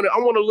 I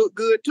want to look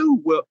good too.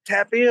 Well,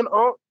 tap in,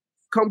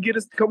 come get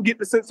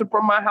the sensor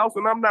from my house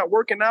when I'm not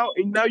working out,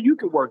 and now you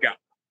can work out.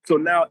 So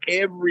now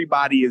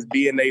everybody is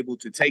being able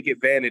to take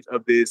advantage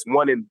of this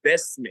one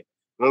investment.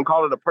 We don't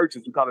call it a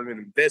purchase. We call it an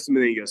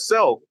investment in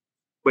yourself.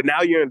 But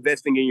now you're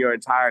investing in your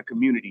entire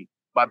community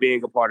by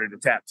being a part of the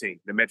TAP team,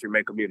 the Metric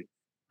Mate community.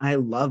 I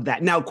love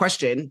that. Now,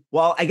 question.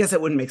 Well, I guess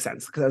it wouldn't make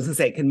sense because I was going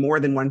to say, can more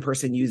than one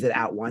person use it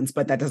at once?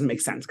 But that doesn't make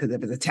sense because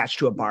if it's attached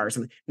to a bar or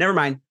something. Never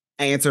mind.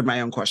 I answered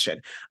my own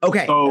question.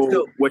 Okay.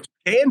 So what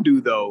you can do,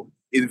 though,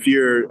 is if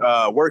you're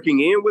working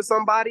in with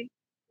somebody,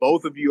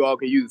 both of you all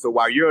can use it. So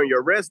while you're on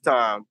your rest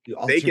time,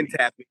 they can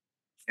tap it.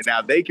 And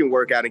now they can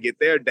work out and get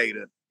their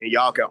data. and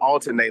y'all can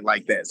alternate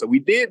like that. So we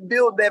did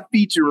build that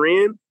feature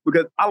in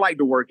because I like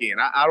to work in.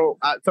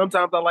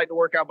 Sometimes I like to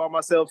work out by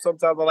myself.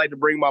 Sometimes I like to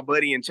bring my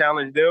buddy and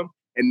challenge them.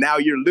 And now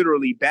you're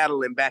literally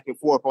battling back and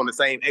forth on the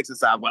same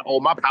exercise. Like, oh,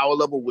 my power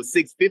level was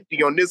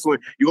 650 on this one.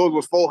 Yours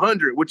was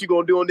 400. What you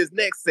going to do on this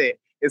next set?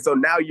 And so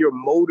now you're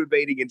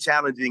motivating and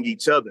challenging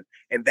each other.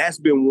 And that's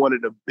been one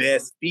of the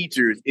best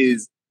features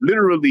is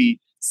literally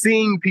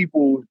seeing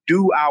people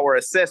do our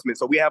assessment.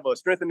 So we have a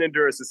strength and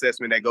endurance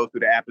assessment that goes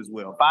through the app as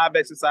well. 5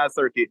 exercise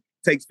circuit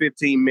takes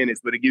 15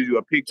 minutes, but it gives you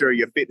a picture of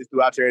your fitness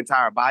throughout your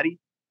entire body.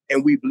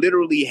 And we've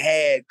literally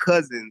had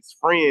cousins,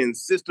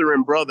 friends, sister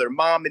and brother,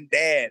 mom and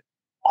dad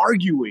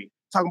arguing,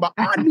 talking about,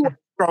 I knew I was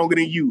stronger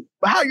than you,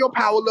 but how your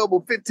power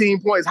level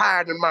 15 points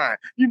higher than mine?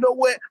 You know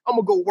what? I'm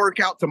going to go work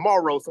out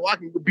tomorrow so I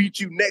can beat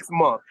you next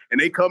month. And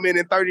they come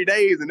in 30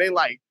 days and they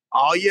like,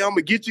 oh yeah, I'm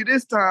going to get you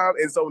this time.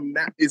 And so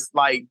now it's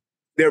like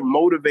they're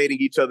motivating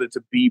each other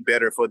to be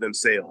better for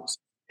themselves.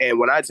 And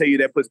when I tell you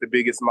that puts the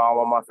biggest smile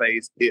on my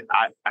face, it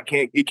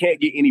can't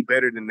get any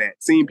better than that.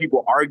 Seeing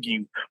people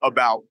argue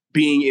about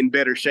being in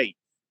better shape.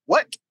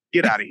 What?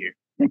 Get out of here.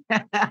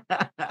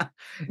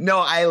 No,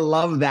 I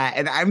love that.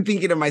 And I'm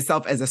thinking of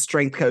myself as a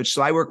strength coach.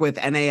 So I work with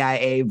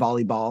NAIA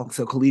volleyball,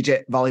 so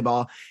collegiate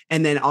volleyball,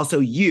 and then also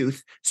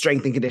youth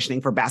strength and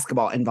conditioning for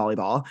basketball and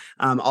volleyball,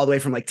 all the way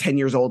from like 10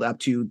 years old up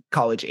to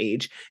college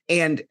age.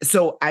 And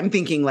so I'm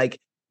thinking like,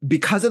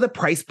 because of the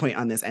price point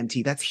on this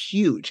MT, that's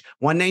huge.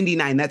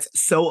 $199, that's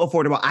so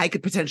affordable. I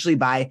could potentially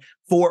buy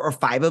 4 or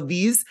 5 of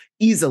these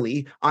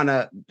easily on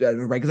a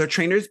regular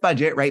trainer's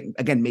budget, right?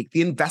 Again, make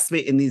the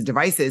investment in these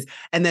devices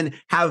and then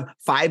have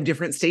 5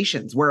 different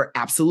stations where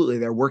absolutely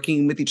they're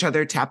working with each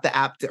other, tap the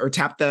app or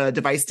tap the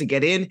device to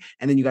get in.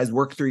 And then you guys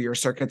work through your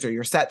circuits or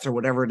your sets or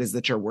whatever it is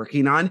that you're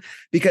working on.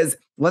 Because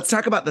let's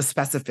talk about the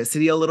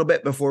specificity a little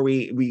bit before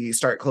we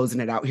start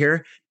closing it out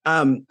here,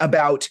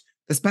 about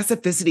the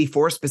specificity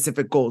for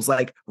specific goals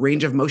like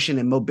range of motion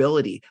and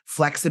mobility,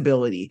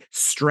 flexibility,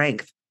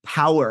 strength,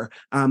 power.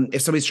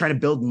 If somebody's trying to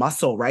build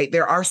muscle, right?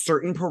 There are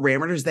certain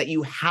parameters that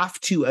you have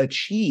to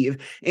achieve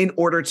in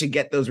order to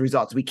get those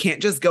results. We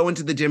can't just go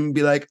into the gym and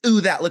be like, ooh,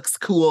 that looks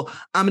cool.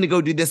 I'm going to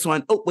go do this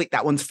one. Oh, wait,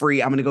 that one's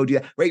free. I'm going to go do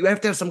that, right? We have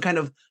to have some kind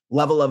of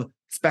level of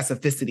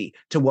specificity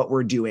to what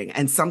we're doing.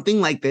 And something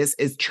like this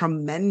is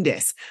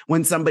tremendous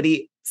when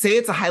somebody, say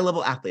it's a high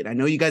level athlete. I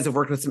know you guys have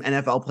worked with some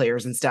NFL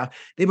players and stuff.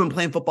 They've been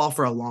playing football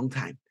for a long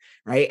time,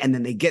 right? And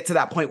then they get to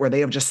that point where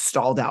they have just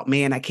stalled out.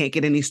 Man, I can't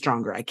get any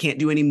stronger. I can't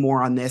do any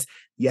more on this.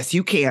 Yes,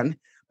 you can,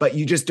 but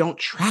you just don't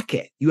track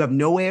it. You have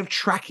no way of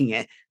tracking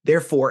it.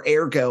 Therefore,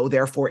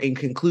 in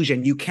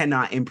conclusion, you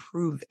cannot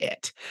improve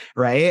it,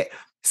 right?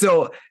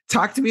 So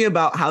talk to me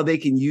about how they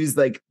can use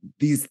like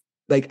these.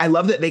 Like, I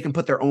love that they can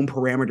put their own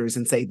parameters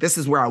and say, this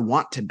is where I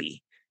want to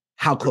be.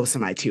 How close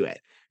am I to it?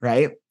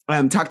 Right.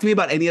 Talk to me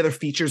about any other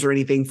features or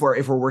anything for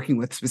if we're working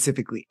with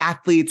specifically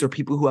athletes or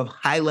people who have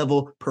high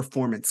level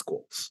performance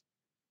goals.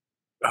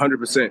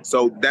 100%.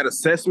 So that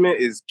assessment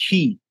is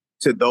key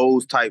to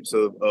those types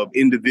of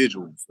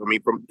individuals. I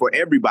mean, for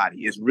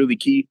everybody, it's really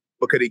key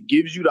because it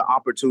gives you the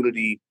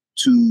opportunity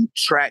to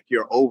track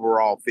your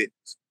overall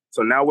fitness.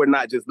 So now we're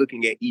not just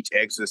looking at each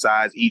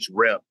exercise, each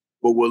rep,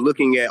 but we're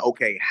looking at,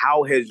 okay,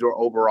 how has your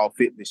overall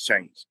fitness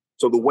changed?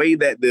 So the way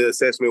that the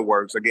assessment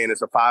works, again,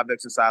 it's a 5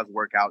 exercise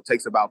workout,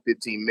 takes about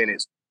 15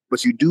 minutes,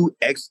 but you do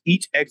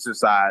each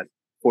exercise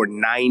for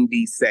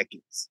 90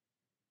 seconds.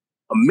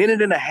 A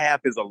minute and a half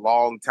is a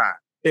long time.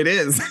 It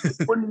is.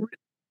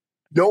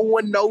 No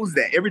one knows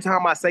that. Every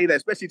time I say that,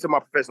 especially to my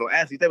professional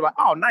athletes, they're like,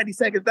 oh, 90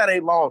 seconds, that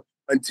ain't long,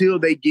 until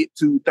they get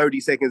to 30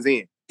 seconds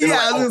in. Yeah, like,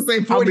 I was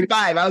going to say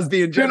 45. I was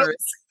being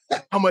generous.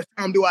 How much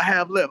time do I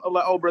have left? I'm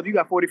like, oh, brother, you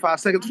got 45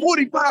 seconds.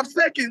 45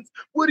 seconds?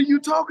 What are you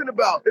talking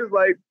about? It's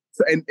like,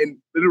 so, and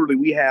literally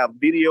we have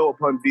video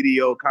upon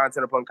video,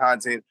 content upon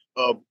content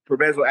of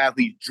professional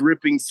athletes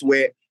dripping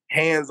sweat,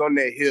 hands on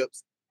their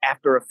hips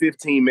after a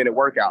 15-minute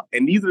workout.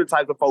 And these are the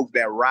types of folks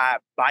that ride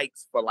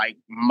bikes for like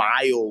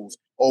miles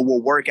or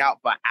will work out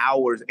for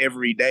hours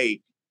every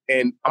day.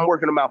 And I'm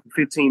working them out for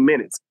 15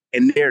 minutes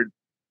and they're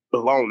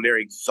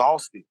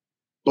exhausted.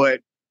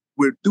 But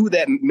we're through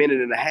that minute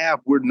and a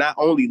half, we're not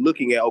only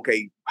looking at,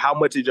 okay, how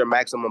much is your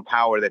maximum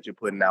power that you're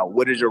putting out?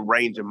 What is your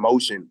range of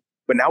motion?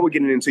 But now we're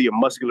getting into your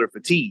muscular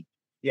fatigue.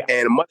 Yeah.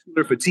 And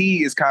muscular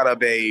fatigue is kind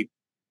of a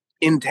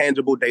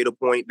intangible data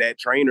point that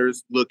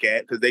trainers look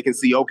at because they can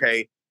see,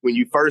 okay, when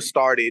you first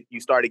started,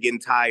 you started getting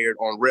tired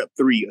on rep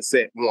 3 of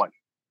set 1.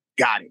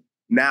 Got it.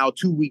 Now,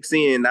 2 weeks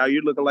in, now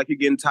you're looking like you're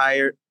getting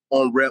tired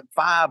on rep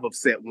 5 of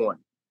set 1.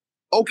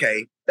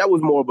 Okay, that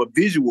was more of a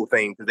visual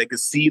thing because they could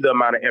see the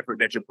amount of effort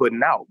that you're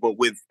putting out. But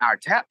with our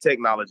tap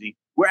technology,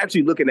 we're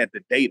actually looking at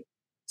the data.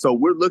 So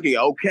we're looking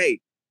at, okay,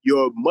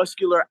 your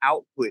muscular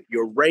output,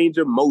 your range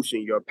of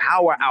motion, your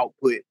power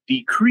output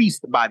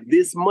decreased by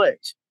this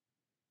much.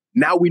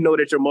 Now we know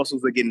that your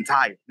muscles are getting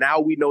tired.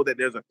 Now we know that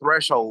there's a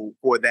threshold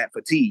for that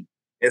fatigue.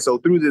 And so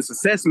through this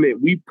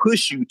assessment, we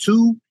push you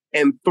to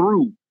and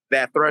through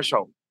that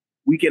threshold.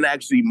 We can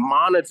actually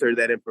monitor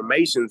that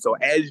information. So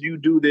as you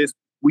do this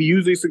We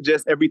usually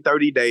suggest every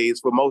 30 days.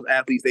 For most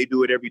athletes, they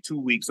do it every 2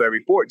 weeks or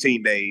every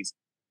 14 days.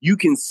 You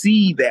can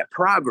see that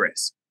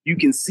progress. You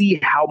can see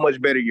how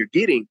much better you're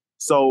getting.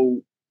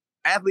 So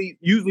athletes,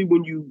 usually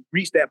when you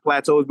reach that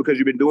plateau is because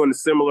you've been doing the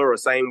similar or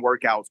same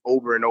workouts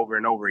over and over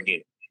and over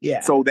again.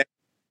 Yeah. So that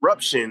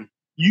eruption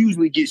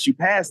usually gets you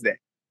past that.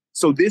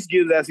 So this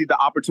gives us the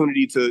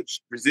opportunity to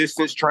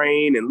resistance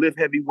train and lift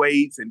heavy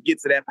weights and get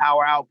to that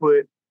power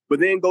output, but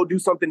then go do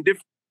something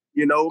different.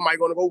 You know, you might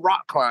want to go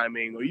rock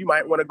climbing, or you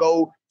might want to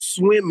go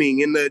swimming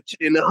in the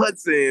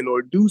Hudson,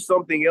 or do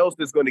something else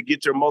that's going to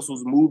get your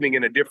muscles moving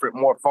in a different,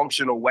 more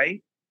functional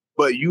way.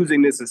 But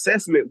using this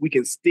assessment, we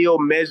can still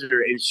measure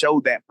and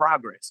show that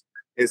progress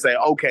and say,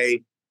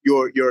 okay,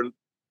 you're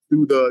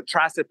through the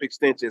tricep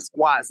extension,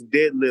 squats,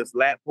 deadlifts,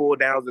 lat pull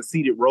downs, and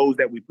seated rows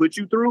that we put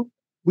you through.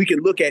 We can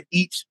look at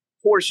each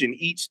portion,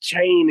 each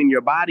chain in your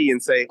body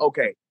and say,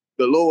 okay,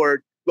 your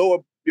lower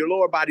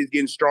body's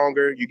getting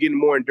stronger. You're getting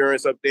more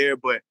endurance up there,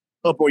 but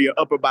up on your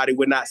upper body,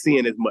 we're not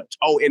seeing as much.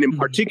 Oh, and in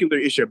particular,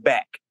 it's your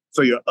back.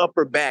 So your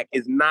upper back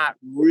is not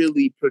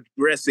really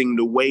progressing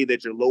the way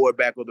that your lower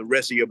back or the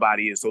rest of your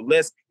body is. So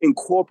let's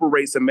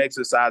incorporate some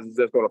exercises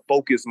that's going to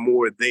focus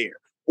more there.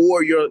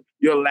 Or your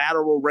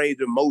lateral range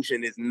of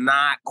motion is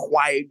not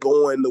quite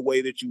going the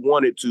way that you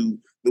want it to,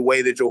 the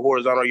way that your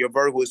horizontal or your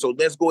vertical is. So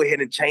let's go ahead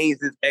and change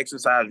this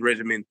exercise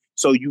regimen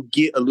so you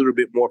get a little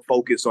bit more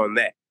focus on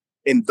that.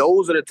 And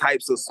those are the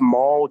types of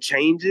small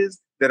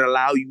changes that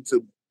allow you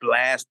to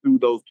blast through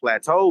those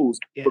plateaus.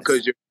 Yes.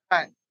 Because you're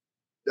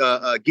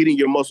not getting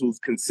your muscles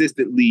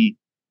consistently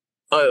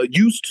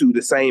used to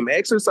the same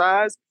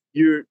exercise.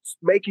 You're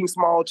making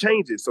small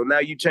changes. So now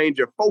you change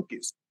your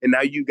focus, and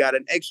now you got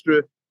an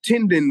extra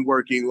tendon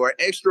working or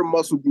extra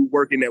muscle group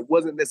working that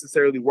wasn't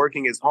necessarily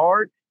working as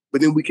hard.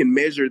 But then we can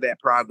measure that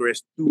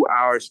progress through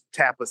our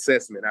TAP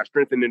assessment, our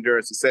strength and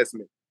endurance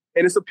assessment.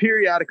 And it's a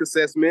periodic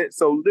assessment.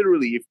 So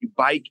literally, if you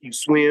bike, you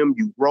swim,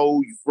 you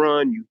row, you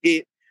run, you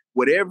hit,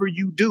 whatever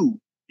you do,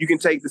 you can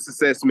take this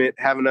assessment,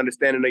 have an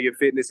understanding of your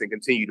fitness, and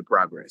continue to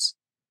progress.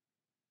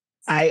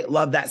 I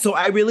love that. So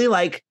I really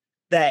like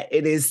that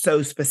it is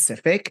so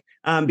specific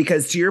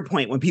because to your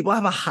point, when people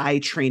have a high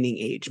training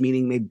age,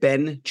 meaning they've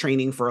been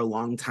training for a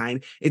long time,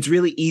 it's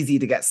really easy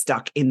to get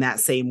stuck in that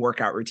same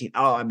workout routine.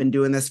 Oh, I've been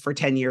doing this for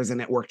 10 years and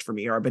it worked for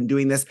me, or I've been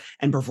doing this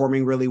and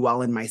performing really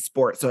well in my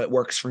sport, so it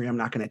works for me. I'm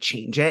not going to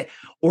change it,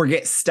 or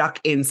get stuck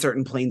in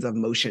certain planes of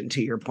motion,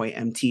 to your point,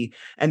 MT.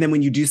 And then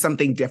when you do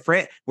something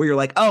different where you're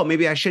like, oh,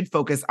 maybe I should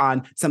focus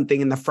on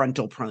something in the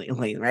frontal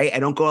plane, right? I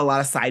don't go a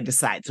lot of side to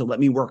side, so let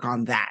me work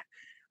on that.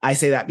 I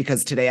say that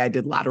because today I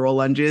did lateral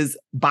lunges,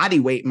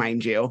 body weight,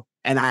 mind you,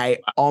 and I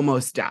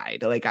almost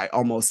died. Like I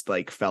almost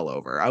fell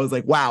over. I was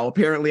like, wow,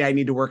 apparently I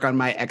need to work on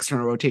my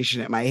external rotation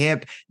at my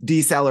hip,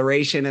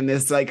 deceleration, and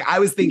this, I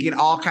was thinking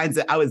all kinds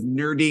of, I was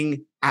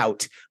nerding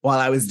out while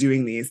I was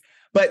doing these.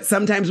 But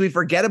sometimes we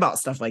forget about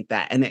stuff like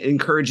that, and it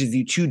encourages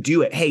you to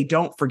do it. Hey,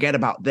 don't forget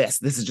about this.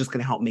 This is just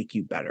going to help make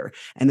you better.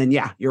 And then,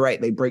 yeah, you're right.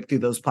 They break through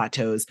those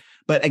plateaus.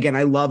 But again,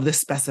 I love the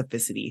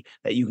specificity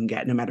that you can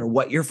get no matter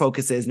what your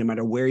focus is, no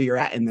matter where you're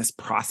at in this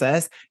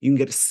process. You can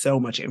get so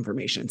much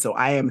information. So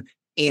I am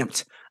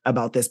amped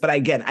about this. But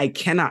again, I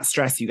cannot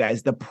stress you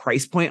guys, the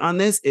price point on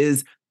this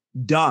is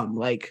dumb.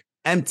 Like,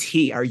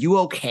 MT, are you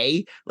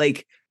okay?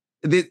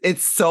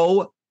 It's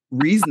so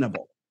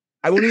reasonable.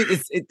 I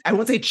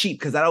won't say cheap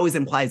because that always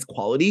implies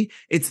quality.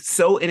 It's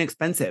so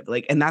inexpensive.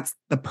 And that's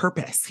the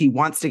purpose. He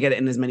wants to get it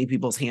in as many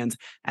people's hands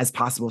as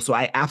possible. So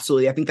I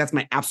think that's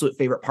my absolute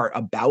favorite part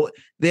about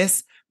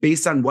this,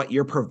 based on what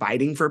you're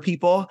providing for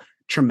people.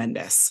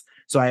 Tremendous.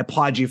 So I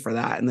applaud you for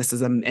that. And this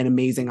is an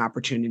amazing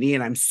opportunity.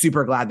 And I'm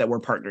super glad that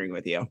we're partnering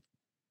with you.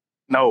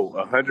 No,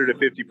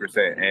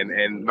 150%.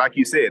 And like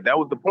you said, that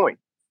was the point.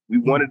 We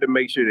wanted to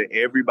make sure that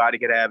everybody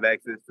could have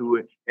access to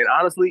it. And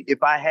honestly,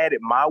 if I had it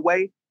my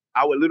way,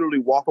 I would literally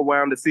walk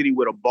around the city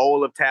with a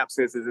bowl of tap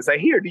sensors and say,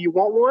 here, do you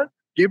want one?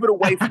 Give it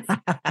away for free.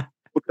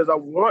 Because I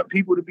want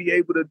people to be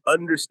able to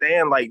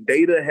understand,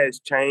 data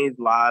has changed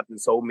lives in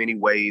so many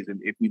ways.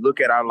 And if we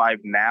look at our life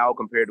now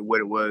compared to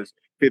what it was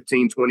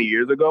 15, 20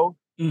 years ago,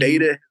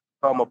 data has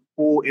become a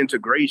full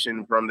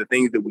integration, from the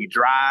things that we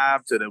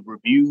drive to the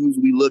reviews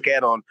we look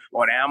at on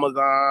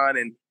Amazon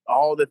and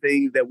all the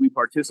things that we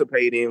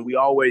participate in. We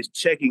always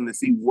checking to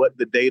see what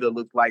the data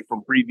looks like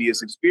from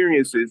previous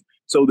experiences,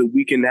 so that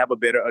we can have a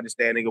better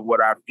understanding of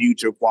what our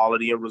future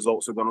quality and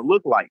results are going to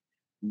look like.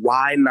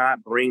 Why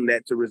not bring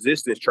that to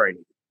resistance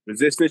training?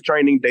 Resistance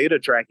training data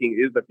tracking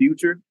is the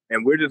future,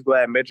 and we're just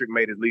glad Metric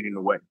Mate is leading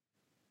the way.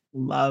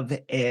 Love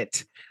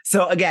it.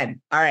 So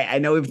again, all right, I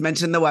know we've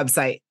mentioned the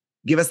website.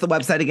 Give us the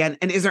website again.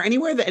 And is there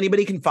anywhere that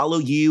anybody can follow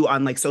you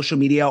on social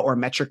media or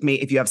Metric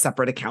Mate if you have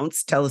separate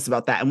accounts? Tell us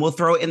about that. And we'll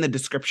throw it in the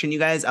description, you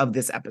guys, of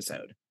this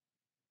episode.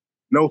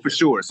 No, for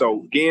sure.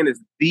 So again, it's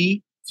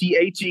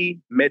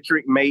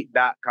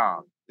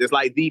metricmate.com. Just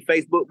like the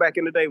Facebook back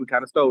in the day, we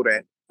kind of stole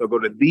that. So go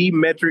to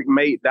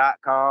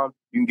themetricmate.com.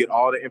 You can get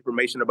all the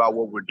information about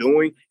what we're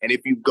doing. And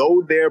if you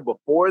go there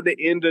before the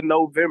end of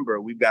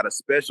November, we've got a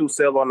special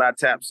sale on our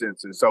tap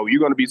sensors. So you're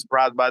going to be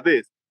surprised by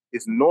this.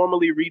 It's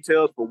normally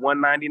retails for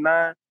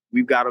 $199.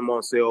 We've got them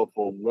on sale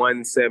for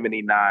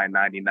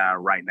 $179.99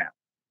 right now.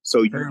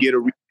 So you get a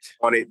rebate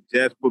on it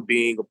just for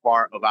being a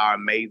part of our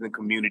amazing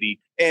community.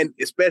 And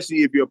especially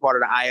if you're a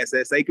part of the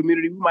ISSA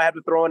community, we might have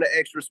to throw in an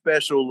extra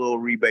special little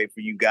rebate for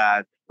you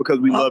guys because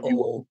we love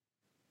you.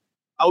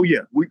 Oh,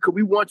 yeah.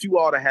 We want you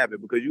all to have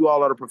it because you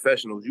all are the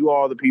professionals. You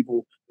all are the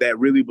people that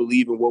really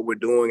believe in what we're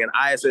doing. And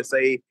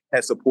ISSA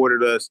has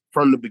supported us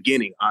from the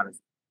beginning,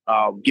 honestly,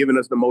 giving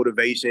us the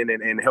motivation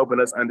and helping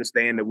us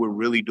understand that we're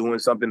really doing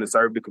something to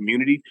serve the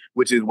community,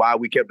 which is why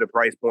we kept the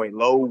price point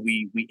low.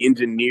 We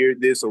engineered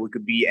this so it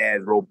could be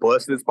as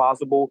robust as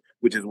possible,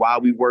 which is why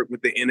we work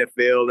with the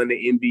NFL and the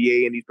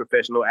NBA and these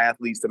professional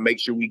athletes to make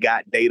sure we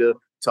got data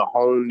to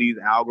hone these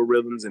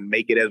algorithms and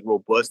make it as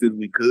robust as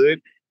we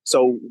could.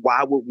 So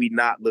why would we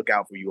not look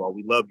out for you all?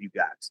 We love you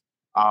guys.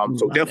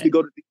 So definitely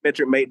go to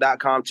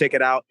themetricmate.com. Check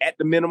it out. At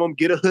the minimum,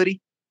 get a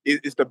hoodie.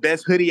 It's the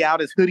best hoodie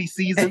out. It's hoodie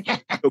season.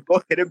 So go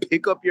ahead and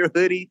pick up your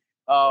hoodie.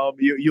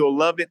 You'll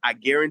love it. I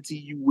guarantee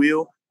you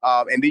will.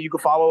 And then you can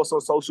follow us on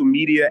social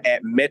media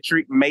at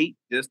Metric Mate,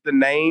 just the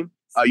name.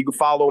 You can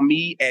follow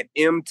me at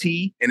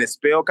MT, and it's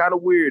spelled kind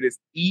of weird. It's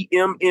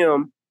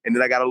EMM. And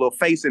then I got a little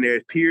face in there.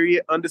 It's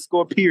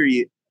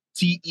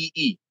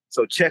 _TEE.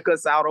 So check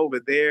us out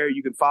over there.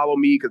 You can follow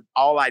me because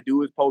all I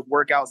do is post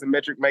workouts and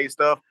Metric Mate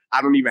stuff.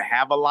 I don't even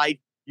have a life.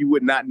 You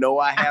would not know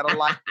I had a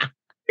life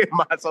in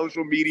my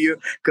social media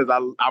because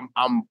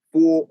I'm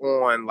full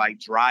on like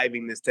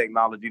driving this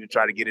technology to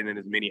try to get it in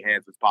as many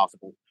hands as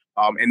possible.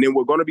 And then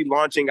we're going to be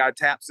launching our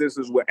tap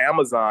sensors with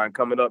Amazon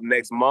coming up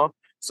next month.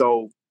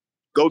 So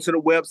go to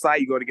the website.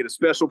 You're going to get a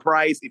special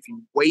price. If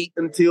you wait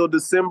until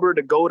December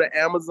to go to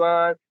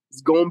Amazon, it's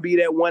going to be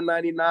that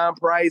 $199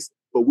 price.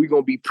 But we're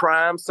going to be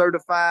Prime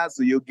certified,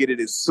 so you'll get it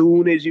as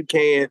soon as you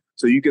can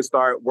so you can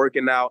start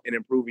working out and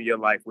improving your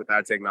life with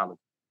our technology.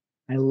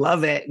 I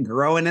love it.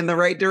 Growing in the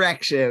right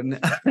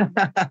direction.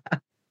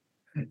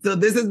 So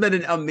this has been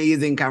an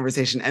amazing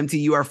conversation. MT,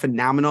 you are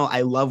phenomenal.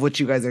 I love what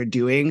you guys are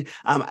doing.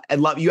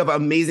 You have an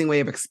amazing way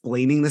of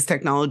explaining this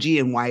technology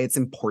and why it's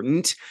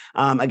important.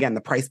 Again,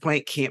 the price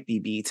point can't be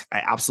beat.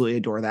 I absolutely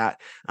adore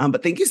that.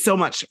 But thank you so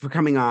much for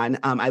coming on.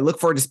 I look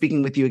forward to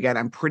speaking with you again.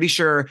 I'm pretty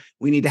sure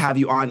we need to have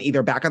you on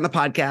either back on the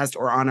podcast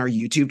or on our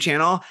YouTube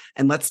channel.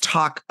 And let's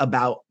talk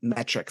about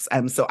metrics.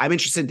 So I'm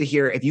interested to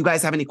hear if you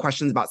guys have any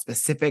questions about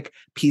specific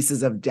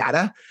pieces of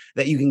data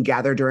that you can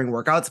gather during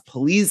workouts,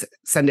 please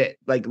send it,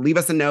 leave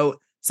us a note,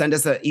 send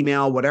us an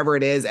email, whatever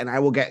it is, and I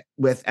will get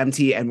with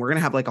MT and we're going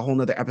to have a whole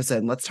nother episode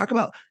and let's talk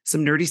about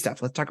some nerdy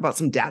stuff. Let's talk about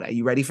some data.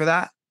 You ready for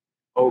that?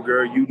 Oh,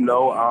 girl, you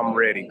know I'm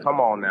ready. Come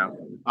on now.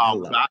 I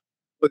was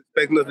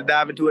expecting us to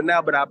dive into it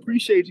now, but I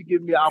appreciate you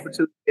giving me an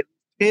opportunity to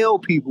tell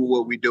people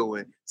what we're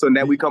doing so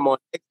that we come on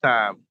next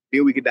time,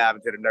 then we can dive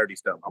into the nerdy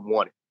stuff. I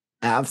want it.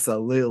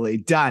 Absolutely.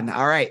 Done.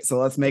 All right. So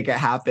let's make it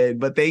happen.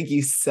 But thank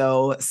you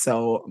so,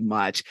 so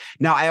much.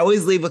 Now, I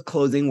always leave with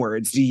closing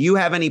words. Do you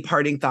have any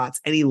parting thoughts,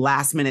 any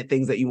last minute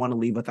things that you want to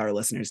leave with our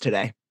listeners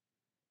today?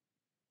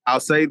 I'll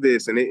say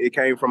this, and it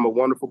came from a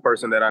wonderful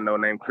person that I know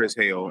named Chris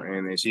Hale,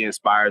 and she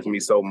inspires me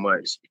so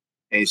much.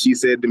 And she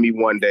said to me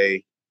one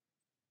day,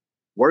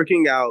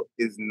 working out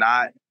is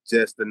not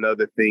just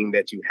another thing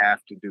that you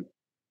have to do.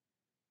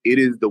 It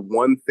is the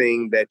one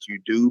thing that you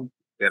do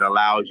that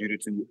allows you to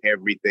do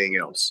everything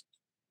else.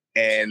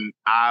 And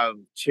I've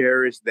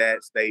cherished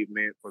that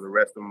statement for the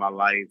rest of my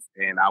life,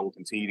 and I will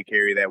continue to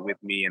carry that with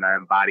me. And I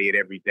embody it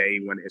every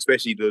day,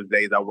 especially those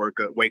days I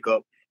wake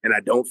up and I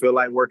don't feel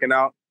like working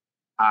out.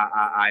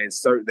 I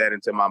insert that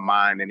into my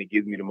mind, and it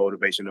gives me the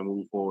motivation to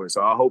move forward.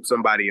 So I hope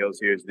somebody else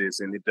hears this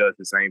and it does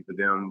the same for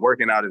them.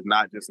 Working out is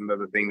not just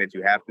another thing that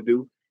you have to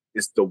do.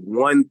 It's the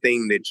one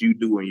thing that you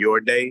do in your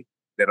day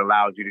that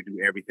allows you to do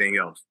everything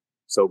else.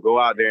 So go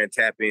out there and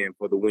tap in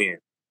for the win,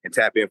 and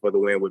tap in for the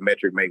win with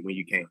Metric Mate when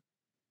you can.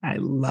 I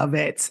love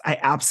it. I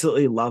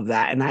absolutely love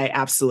that. And I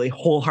absolutely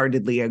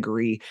wholeheartedly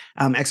agree.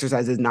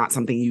 Exercise is not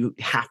something you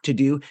have to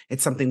do.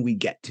 It's something we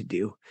get to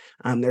do.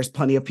 There's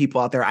plenty of people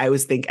out there. I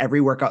always think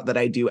every workout that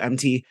I do,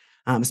 MT,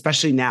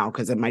 especially now,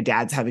 because my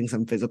dad's having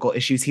some physical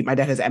issues. My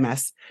dad has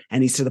MS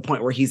and he's to the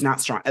point where he's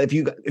not strong. If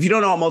you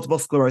don't know what multiple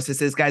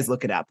sclerosis is, guys,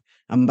 look it up.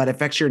 But it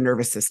affects your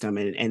nervous system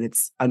and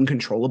it's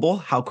uncontrollable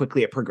how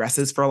quickly it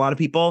progresses for a lot of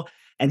people.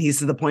 And he's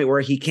to the point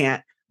where he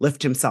can't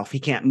lift himself. He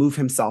can't move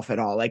himself at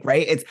all.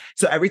 Right?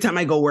 So every time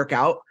I go work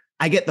out,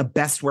 I get the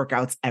best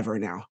workouts ever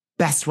now.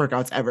 Best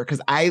workouts ever.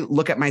 Because I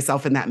look at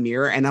myself in that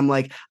mirror and I'm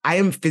like, I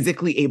am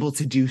physically able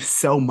to do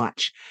so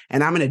much.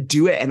 And I'm going to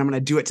do it. And I'm going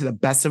to do it to the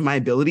best of my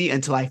ability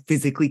until I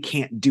physically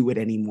can't do it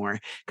anymore.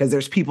 Because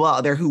there's people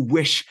out there who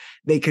wish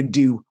they could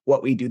do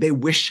what we do. They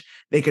wish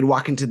they could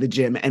walk into the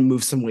gym and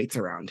move some weights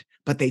around,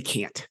 but they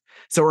can't.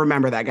 So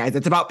remember that, guys.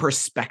 It's about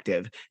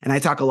perspective. And I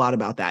talk a lot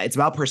about that. It's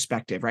about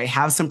perspective, right?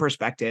 Have some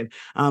perspective.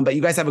 But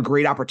you guys have a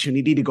great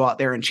opportunity to go out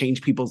there and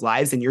change people's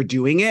lives, and you're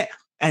doing it.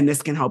 And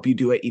this can help you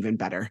do it even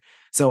better.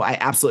 So I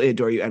absolutely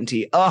adore you,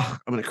 MT. Oh,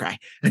 I'm going to cry.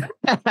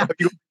 All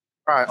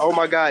right. Oh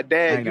my God,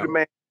 Dad, you the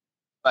man.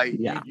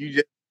 You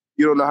just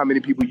you don't know how many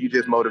people you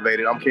just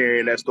motivated. I'm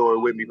carrying that story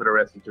with me for the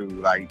rest of the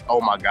two. Like,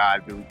 oh my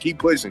God, dude, keep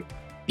pushing.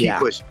 Keep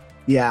pushing.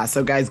 Yeah.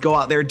 So guys, go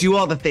out there, do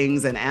all the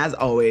things. And as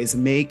always,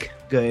 make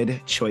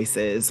good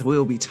choices.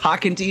 We'll be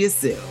talking to you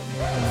soon.